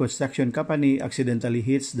in construction company accidentally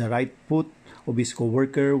hits the right foot of his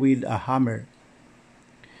co-worker with a hammer.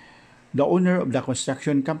 The owner of the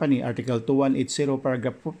construction company, Article 2180,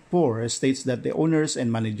 Paragraph 4, states that the owners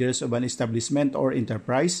and managers of an establishment or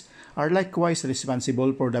enterprise are likewise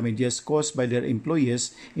responsible for damages caused by their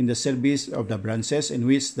employees in the service of the branches in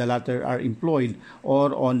which the latter are employed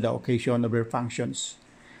or on the occasion of their functions.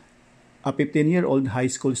 A 15-year-old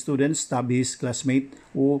high school student stabbed his classmate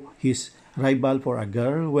who his rival for a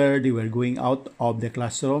girl where they were going out of the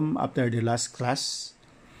classroom after the last class.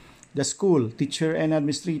 The school, teacher, and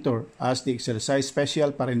administrator, as they exercise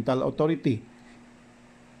special parental authority.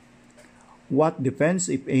 What defense,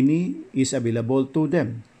 if any, is available to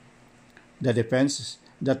them? The defense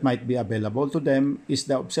that might be available to them is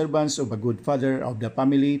the observance of a good father of the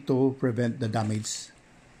family to prevent the damage.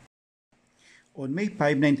 On May 5,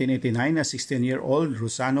 1989, a 16-year-old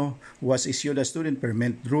Rosano was issued a student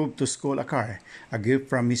permit, drove to school a car, a gift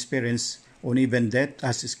from his parents. On even that,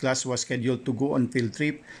 as his class was scheduled to go on field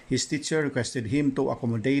trip, his teacher requested him to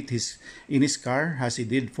accommodate in his car as he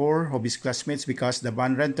did four of his classmates because the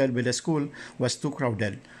van rented by the school was too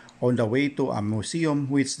crowded. On the way to a museum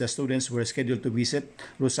which the students were scheduled to visit,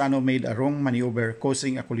 Rosano made a wrong maneuver,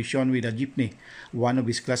 causing a collision with a jeepney. One of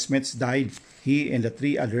his classmates died. He and the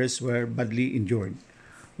three others were badly injured.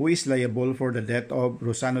 Who is liable for the death of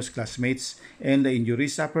Rosano's classmates and the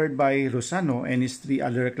injuries suffered by Rosano and his three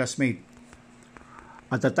other classmates?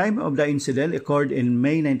 At the time of the incident occurred in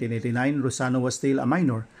May 1989, Rosano was still a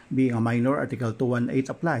minor. Being a minor, Article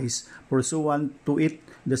 218 applies. Pursuant to it,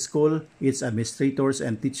 the school, its administrators,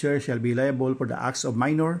 and teachers shall be liable for the acts of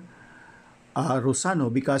minor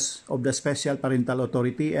Rosano because of the special parental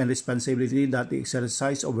authority and responsibility that they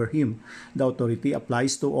exercise over him. The authority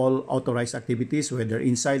applies to all authorized activities, whether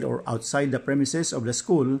inside or outside the premises of the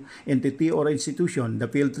school, entity, or institution. The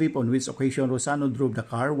field trip on which occasion Rosano drove the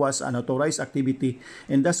car was an authorized activity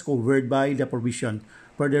and thus covered by the provision.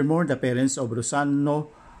 Furthermore, the parents of Rosano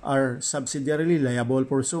are subsidiarily liable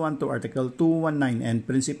pursuant to Article 219 and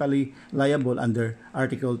principally liable under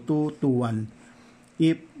Article 221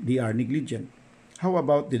 if they are negligent. How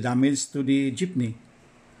about the damage to the jeepney?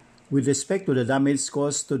 With respect to the damage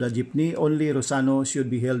caused to the jeepney, only Rosano should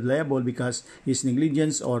be held liable because his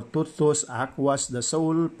negligence or tortious act was the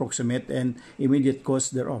sole proximate and immediate cause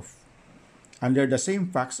thereof. Under the same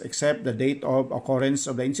facts except the date of occurrence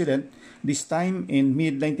of the incident, this time in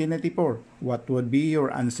mid-1994, what would be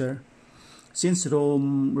your answer? Since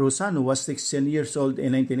Rosano was 16 years old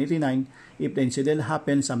in 1989, if the incident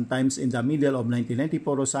happened sometimes in the middle of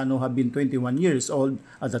 1994, Rosano had been 21 years old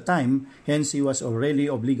at the time, hence he was already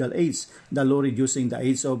of legal age. The law reducing the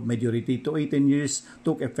age of majority to 18 years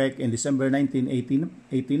took effect in December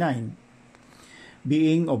 1989.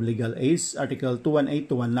 Being of legal age, Article 218,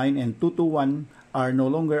 219, and 221 are no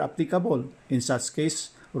longer applicable. In such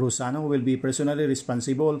case, Rosano will be personally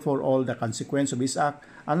responsible for all the consequences of his act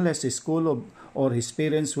unless his school or his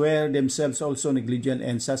parents were themselves also negligent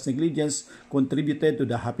and such negligence contributed to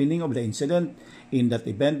the happening of the incident. In that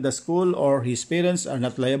event, the school or his parents are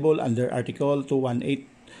not liable under Article 218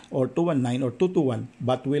 or 219 or 221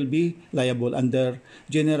 but will be liable under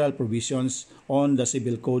general provisions on the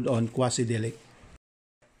Civil Code on quasi-delict.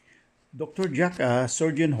 Dr. Jack, a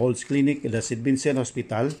surgeon, holds clinic at the St. Vincent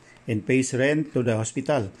Hospital and pays rent to the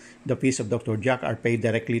hospital. The fees of Dr. Jack are paid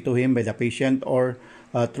directly to him by the patient or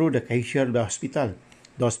through the cashier of the hospital.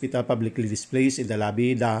 The hospital publicly displays in the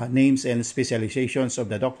lobby the names and specializations of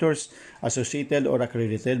the doctors associated or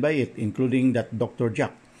accredited by it, including that Dr.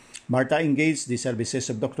 Jack. Martha engaged the services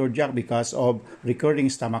of Dr. Jack because of recurring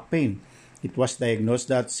stomach pain. It was diagnosed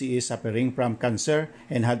that she is suffering from cancer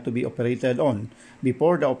and had to be operated on.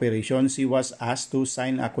 Before the operation, she was asked to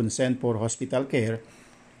sign a consent for hospital care,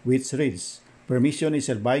 which reads, "Permission is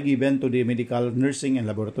hereby given to the medical, nursing, and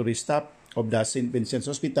laboratory staff of the St. Vincent's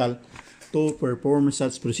Hospital to perform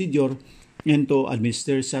such procedure and to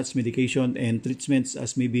administer such medication and treatments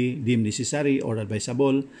as may be deemed necessary or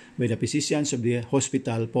advisable by the physicians of the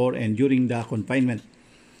hospital for and during the confinement."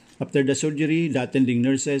 After the surgery, the attending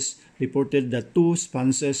nurses reported that 2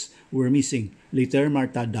 sponges were missing. Later,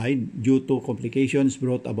 Martha died due to complications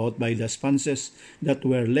brought about by the sponges that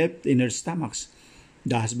were left in her stomachs.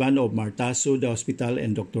 The husband of Martha sued the hospital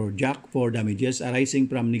and Dr. Jack for damages arising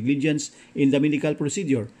from negligence in the medical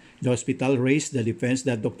procedure. The hospital raised the defense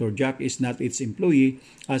that Dr. Jack is not its employee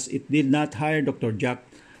as it did not hire Dr. Jack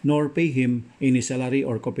nor pay him any salary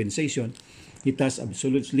or compensation. It has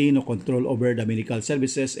absolutely no control over the medical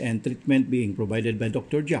services and treatment being provided by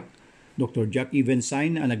Dr. Jack. Dr. Jack even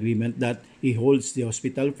signed an agreement that he holds the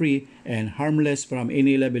hospital free and harmless from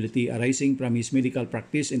any liability arising from his medical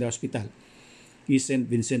practice in the hospital. Is St.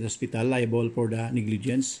 Vincent Hospital liable for the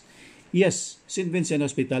negligence? Yes, St. Vincent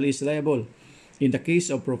Hospital is liable. In the case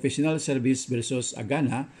of professional service versus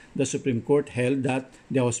Agana, the Supreme Court held that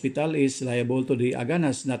the hospital is liable to the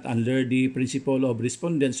Aganas not under the principle of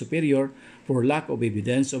respondent superior for lack of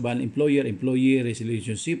evidence of an employer-employee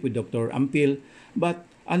relationship with Dr. Ampil, but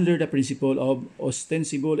under the principle of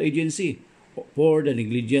ostensible agency for the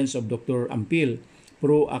negligence of Dr. Ampil,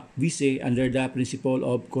 pro ac vice under the principle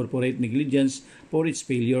of corporate negligence for its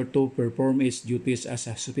failure to perform its duties as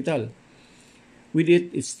a hospital. With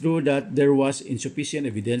it, it's true that there was insufficient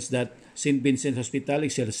evidence that St. Vincent Hospital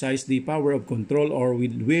exercised the power of control or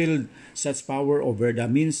wielded such power over the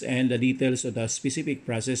means and the details of the specific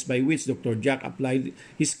process by which Dr. Jack applied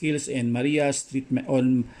his skills and Maria's treatment.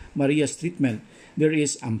 There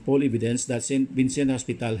is ample evidence that St. Vincent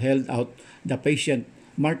Hospital held out the patient,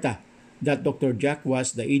 Martha, that Dr. Jack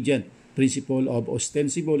was the agent, principle of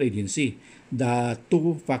ostensible agency. The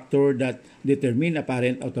two factors that determine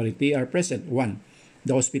apparent authority are present. One,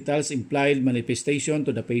 the hospital's implied manifestation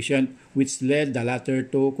to the patient, which led the latter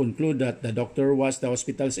to conclude that the doctor was the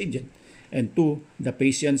hospital's agent. And two, the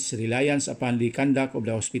patient's reliance upon the conduct of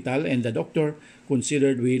the hospital and the doctor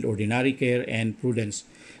considered with ordinary care and prudence.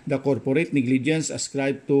 The corporate negligence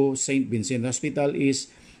ascribed to St. Vincent Hospital is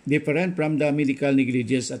different from the medical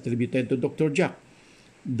negligence attributed to Dr. Jack.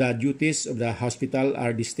 The duties of the hospital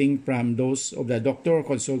are distinct from those of the doctor or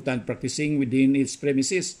consultant practicing within its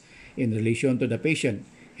premises in relation to the patient.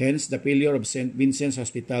 Hence, the failure of St. Vincent's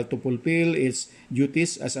Hospital to fulfill its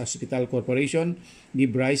duties as a hospital corporation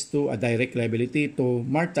give rise to a direct liability to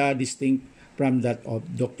Martha distinct from that of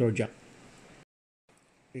Dr. Jack.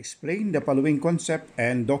 Explain the following concept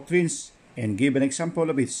and doctrines and give an example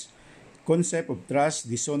of its concept of trust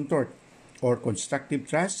disowned tort or constructive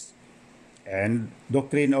trust and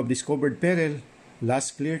doctrine of discovered peril,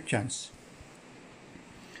 last clear chance.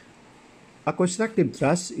 A constructive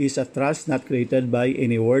trust is a trust not created by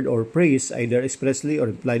any word or phrase, either expressly or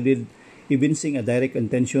impliedly, evincing a direct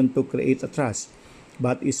intention to create a trust,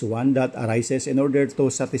 but is one that arises in order to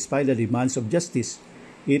satisfy the demands of justice.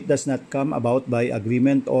 It does not come about by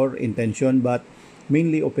agreement or intention, but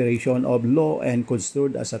mainly operation of law and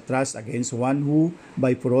construed as a trust against one who,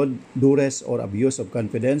 by fraud, duress, or abuse of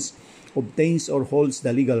confidence, obtains or holds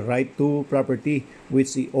the legal right to property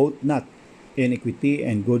which he ought not, in equity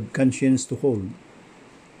and good conscience to hold.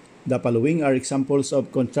 The following are examples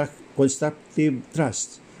of constructive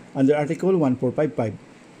trust. Under Article 1455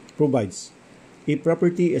 provides, if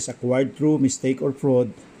property is acquired through mistake or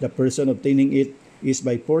fraud, the person obtaining it is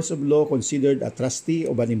by force of law considered a trustee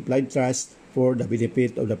of an implied trust for the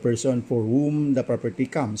benefit of the person for whom the property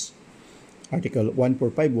comes. Article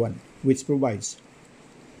 1451, which provides,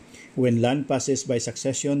 when land passes by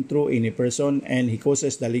succession through any person and he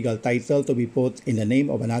causes the legal title to be put in the name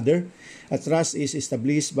of another, a trust is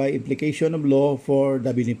established by implication of law for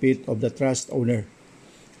the benefit of the trust owner.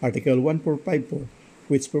 Article 1454,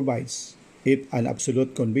 which provides, if an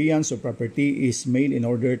absolute conveyance of property is made in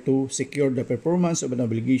order to secure the performance of an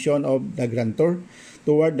obligation of the grantor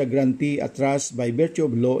toward the grantee, a trust by virtue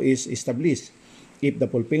of law is established. If the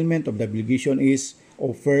fulfillment of the obligation is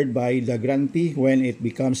offered by the grantee when it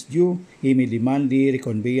becomes due, he may demand the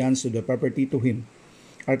reconveyance of the property to him.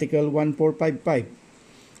 Article 1455,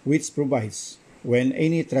 which provides, when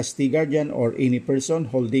any trustee, guardian, or any person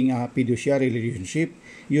holding a fiduciary relationship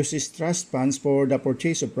uses trust funds for the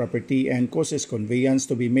purchase of property and causes conveyance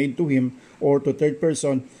to be made to him or to third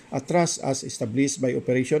person, a trust as established by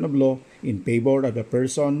operation of law in favor of the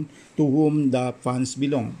person to whom the funds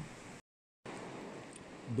belong.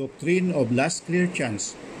 Doctrine of last clear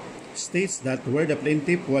chance states that where the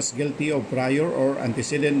plaintiff was guilty of prior or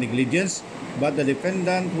antecedent negligence, but the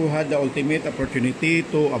defendant who had the ultimate opportunity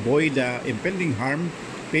to avoid the impending harm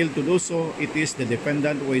failed to do so, it is the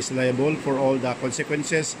defendant who is liable for all the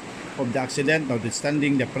consequences of the accident,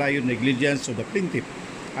 notwithstanding the prior negligence of the plaintiff.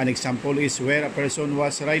 An example is where a person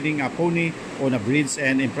was riding a pony on a bridge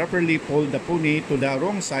and improperly pulled the pony to the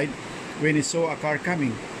wrong side when he saw a car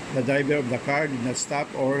coming. The driver of the car did not stop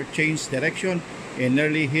or change direction and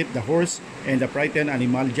nearly hit the horse, and the frightened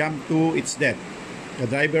animal jumped to its death. The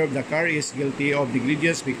driver of the car is guilty of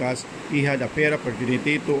negligence because he had a fair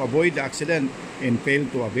opportunity to avoid the accident and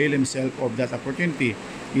failed to avail himself of that opportunity.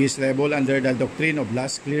 He is liable under the doctrine of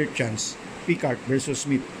last clear chance. Picard versus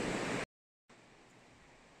Smith.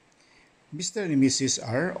 Mr. and Mrs.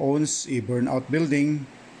 R owns a burnout building,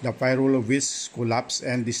 the firewall of which collapsed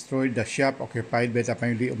and destroyed the shop occupied by the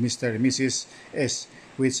family of Mr. and Mrs. S,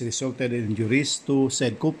 which resulted in injuries to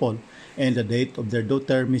said couple, and the death of their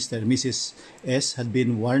daughter, Mr. and Mrs. S, had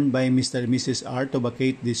been warned by Mr. and Mrs. R to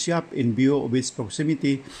vacate the shop in view of its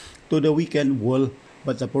proximity to the weakened wall,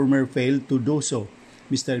 but the former failed to do so.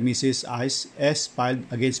 Mr. and Mrs. S filed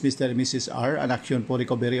against Mr. and Mrs. R an action for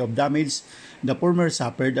recovery of damage the former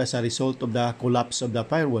suffered as a result of the collapse of the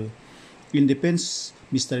firewall. In defense,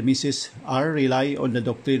 Mr. and Mrs. R rely on the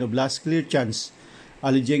doctrine of last clear chance,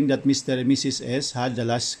 alleging that Mr. and Mrs. S had the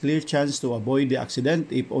last clear chance to avoid the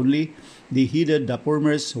accident if only they heeded the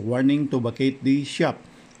former's warning to vacate the shop,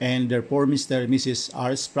 and therefore Mr. and Mrs.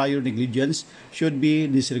 R's prior negligence should be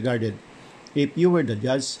disregarded. If you were the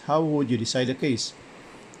judge, how would you decide the case?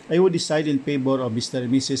 I would decide in favor of Mr.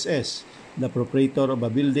 and Mrs. S. The proprietor of a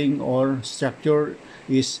building or structure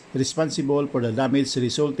is responsible for the damage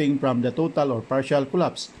resulting from the total or partial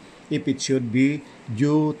collapse if it should be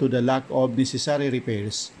due to the lack of necessary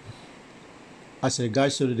repairs. As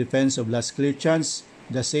regards to the defense of last clear chance,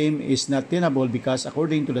 the same is not tenable because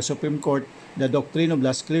according to the Supreme Court, the doctrine of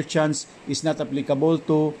last clear chance is not applicable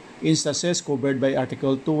to instances covered by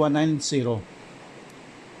Article 2190.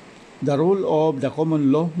 The rule of the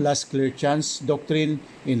common law last clear chance doctrine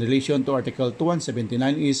in relation to Article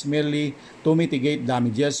 2179 is merely to mitigate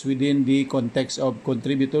damages within the context of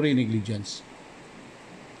contributory negligence.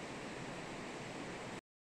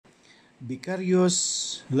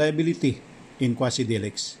 Vicarious liability in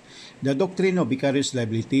quasi-delicts. The doctrine of vicarious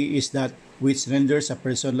liability is that which renders a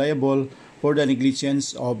person liable for the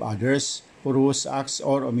negligence of others for whose acts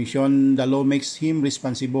or omission the law makes him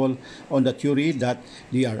responsible on the theory that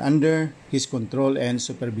they are under his control and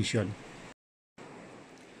supervision.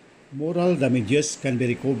 Moral damages can be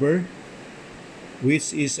recovered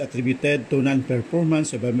which is attributed to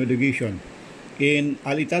non-performance of a mitigation. In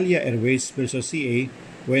Alitalia Airways versus CA,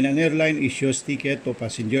 when an airline issues ticket to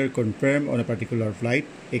passenger confirmed on a particular flight,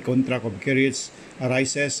 a contract of carriage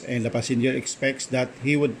arises and the passenger expects that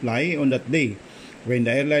he would fly on that day. When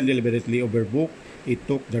the airline deliberately overbooked, it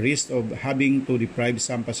took the risk of having to deprive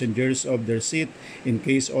some passengers of their seat in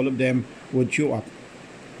case all of them would show up.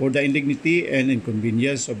 For the indignity and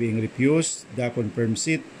inconvenience of being refused the confirmed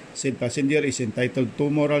seat, said passenger is entitled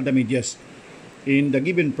to moral damages. In the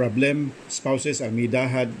given problem, spouses Almeida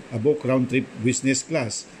had a book round-trip business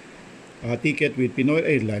class ticket with Pinoy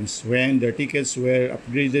Airlines when their tickets were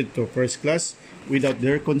upgraded to first class without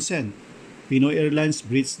their consent. Pinoy Airlines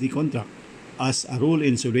breached the contract. As a rule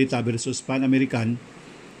in Suretyship versus Pan American,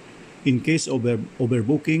 in case of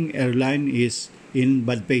overbooking, airline is in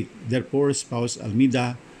bad faith. Therefore, spouse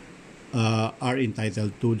Almeida are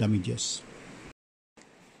entitled to damages.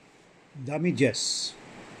 Damages.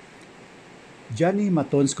 Johnny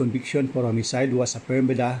Maton's conviction for homicide was affirmed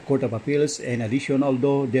by the Court of Appeals. In addition,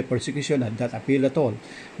 although the prosecution had not appealed at all,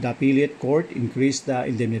 the appellate court increased the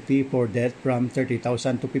indemnity for death from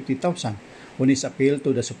 $30,000 to $50,000. On his appeal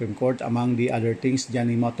to the Supreme Court, among the other things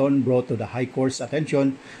Johnny Maton brought to the High Court's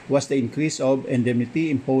attention was the increase of indemnity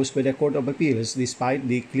imposed by the Court of Appeals despite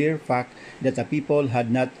the clear fact that the people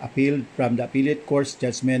had not appealed from the appellate court's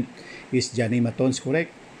judgment. Is Johnny Maton's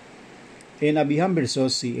correct? In Abiham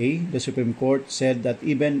versus CA, the Supreme Court said that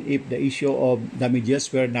even if the issue of damages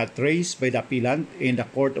were not raised by the appellant in the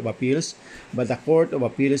Court of Appeals, but the Court of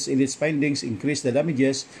Appeals in its findings increased the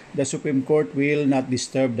damages, the Supreme Court will not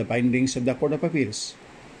disturb the findings of the Court of Appeals.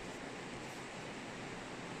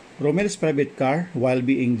 Romel's private car, while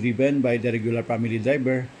being driven by the regular family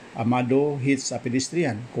driver, Amado hits a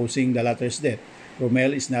pedestrian, causing the latter's death.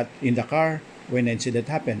 Romel is not in the car when the incident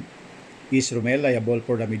happened. Is Romel liable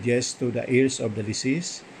for damages to the heirs of the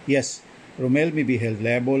deceased? Yes, Romel may be held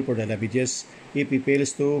liable for the damages if he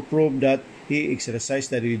fails to prove that he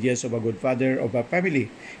exercised the diligence of a good father of a family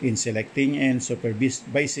in selecting and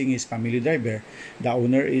supervising his family driver. The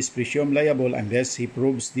owner is presumed liable unless he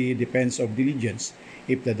proves the defense of diligence.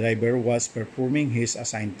 If the driver was performing his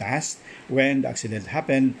assigned task when the accident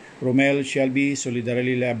happened, Romel shall be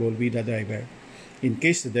solidarily liable with the driver. In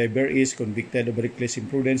case the driver is convicted of reckless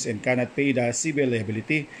imprudence and cannot pay the civil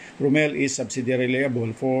liability, Romel is subsidiarily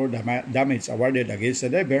liable for the damage awarded against the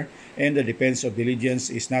driver and the defense of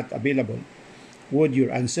diligence is not available. Would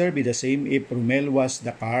your answer be the same if Romel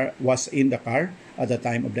was in the car at the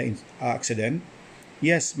time of the accident?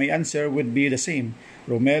 Yes, my answer would be the same.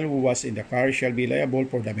 Romel, who was in the car, shall be liable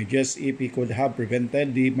for damages if he could have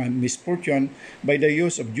prevented the misfortune by the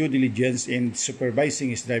use of due diligence in supervising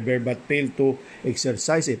his driver but failed to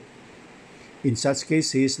exercise it. In such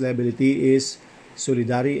case, his liability is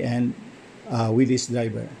solidary and with his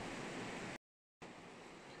driver.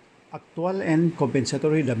 Actual and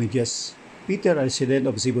compensatory damages. Peter, a resident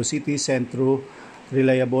of Cebu City, sent through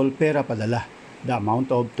reliable pera padala the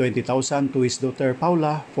amount of $20,000 to his daughter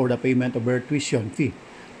Paula for the payment of her tuition fee.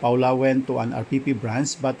 Paula went to an RPP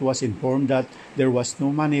branch but was informed that there was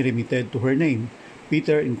no money remitted to her name.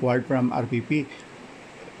 Peter inquired from RPP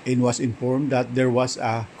and was informed that there was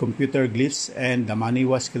a computer glitch and the money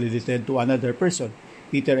was credited to another person.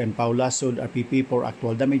 Peter and Paula sued RPP for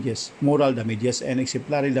actual damages, moral damages, and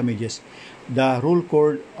exemplary damages. The trial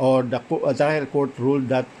court ruled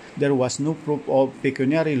that there was no proof of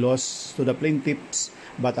pecuniary loss to the plaintiffs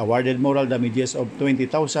but awarded moral damages of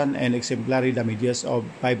 $20,000 and exemplary damages of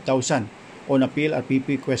 $5,000. On appeal,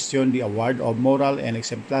 RPP questioned the award of moral and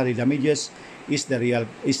exemplary damages. Is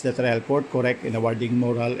the trial court correct in awarding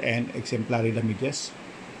moral and exemplary damages?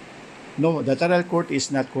 No, the trial court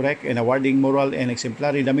is not correct in awarding moral and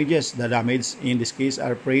exemplary damages. The damages in this case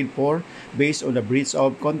are paid for based on the breach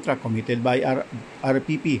of contract committed by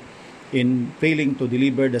RPP in failing to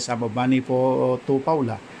deliver the sum of money to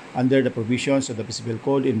Paula. Under the provisions of the Civil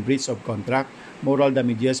Code, in breach of contract, moral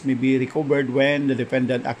damages may be recovered when the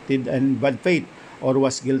defendant acted in bad faith or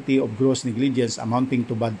was guilty of gross negligence amounting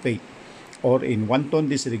to bad faith, or in wanton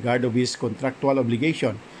disregard of his contractual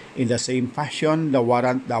obligation. In the same fashion, to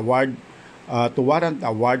warrant the award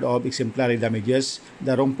of exemplary damages,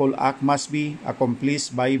 the wrongful act must be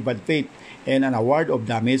accomplished by bad faith, and an award of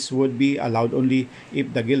damage would be allowed only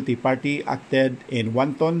if the guilty party acted in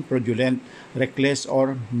wanton, fraudulent, reckless,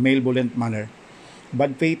 or malevolent manner.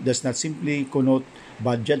 Bad faith does not simply connote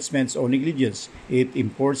bad judgments or negligence. It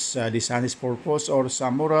imports dishonest purpose or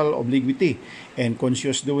some moral obliquity and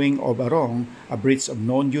conscious doing of a wrong, a breach of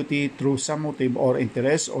known duty through some motive or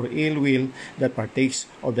interest or ill will that partakes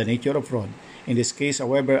of the nature of fraud. In this case,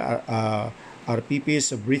 however,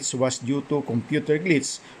 RPP's breach was due to computer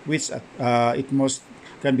glitch, which it most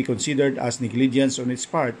can be considered as negligence on its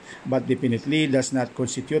part, but definitely does not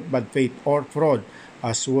constitute bad faith or fraud,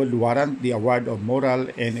 as would warrant the award of moral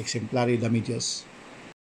and exemplary damages.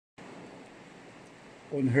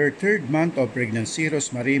 On her third month of pregnancy,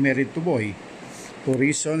 Rosemary married to Boy. For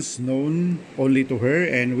reasons known only to her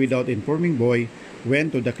and without informing Boy,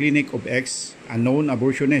 went to the clinic of X, a known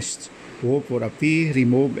abortionist, who for a fee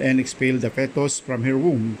removed and expelled the fetus from her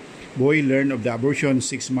womb. Boy learned of the abortion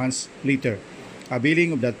 6 months later.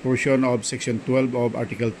 Availing of that portion of Section 12 of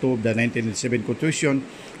Article 2 of the 1987 Constitution,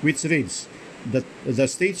 which reads, that the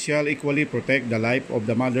state shall equally protect the life of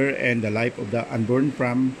the mother and the life of the unborn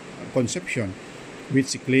from conception,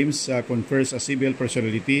 which claims confers a civil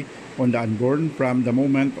personality on the unborn from the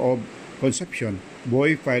moment of conception.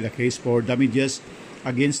 Boy filed a case for damages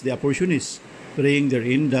against the abortionist, praying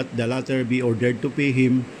therein that the latter be ordered to pay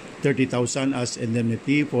him 30,000 as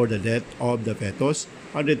indemnity for the death of the fetus,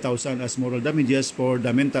 100,000 as moral damages for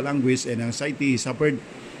the mental anguish and anxiety he suffered,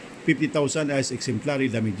 50,000 as exemplary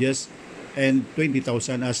damages, and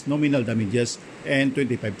 20,000 as nominal damages, and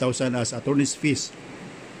 25,000 as attorney's fees.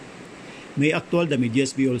 May actual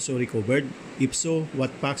damages be also recovered? If so,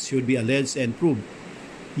 what facts should be alleged and proved?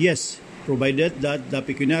 Yes, provided that the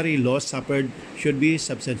pecuniary loss suffered should be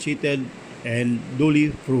substantiated and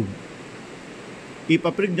duly proved. If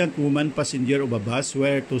a pregnant woman passenger of a bus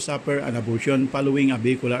were to suffer an abortion following a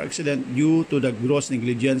vehicular accident due to the gross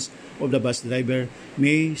negligence of the bus driver,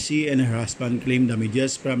 may she and her husband claim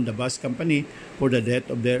damages from the bus company for the death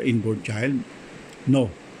of their inborn child?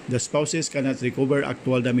 No. The spouses cannot recover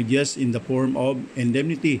actual damages in the form of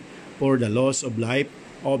indemnity for the loss of life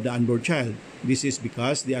of the unborn child. This is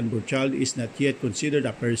because the unborn child is not yet considered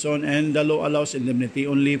a person, and the law allows indemnity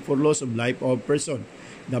only for loss of life of person.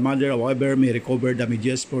 The mother, however, may recover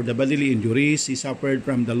damages for the bodily injuries she suffered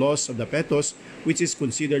from the loss of the fetus, which is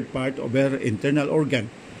considered part of her internal organ.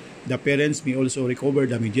 The parents may also recover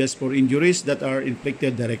damages for injuries that are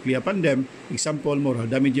inflicted directly upon them, example, moral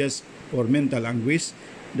damages for mental anguish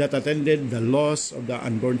that attended the loss of the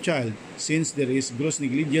unborn child. Since there is gross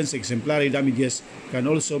negligence, exemplary damages can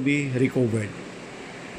also be recovered.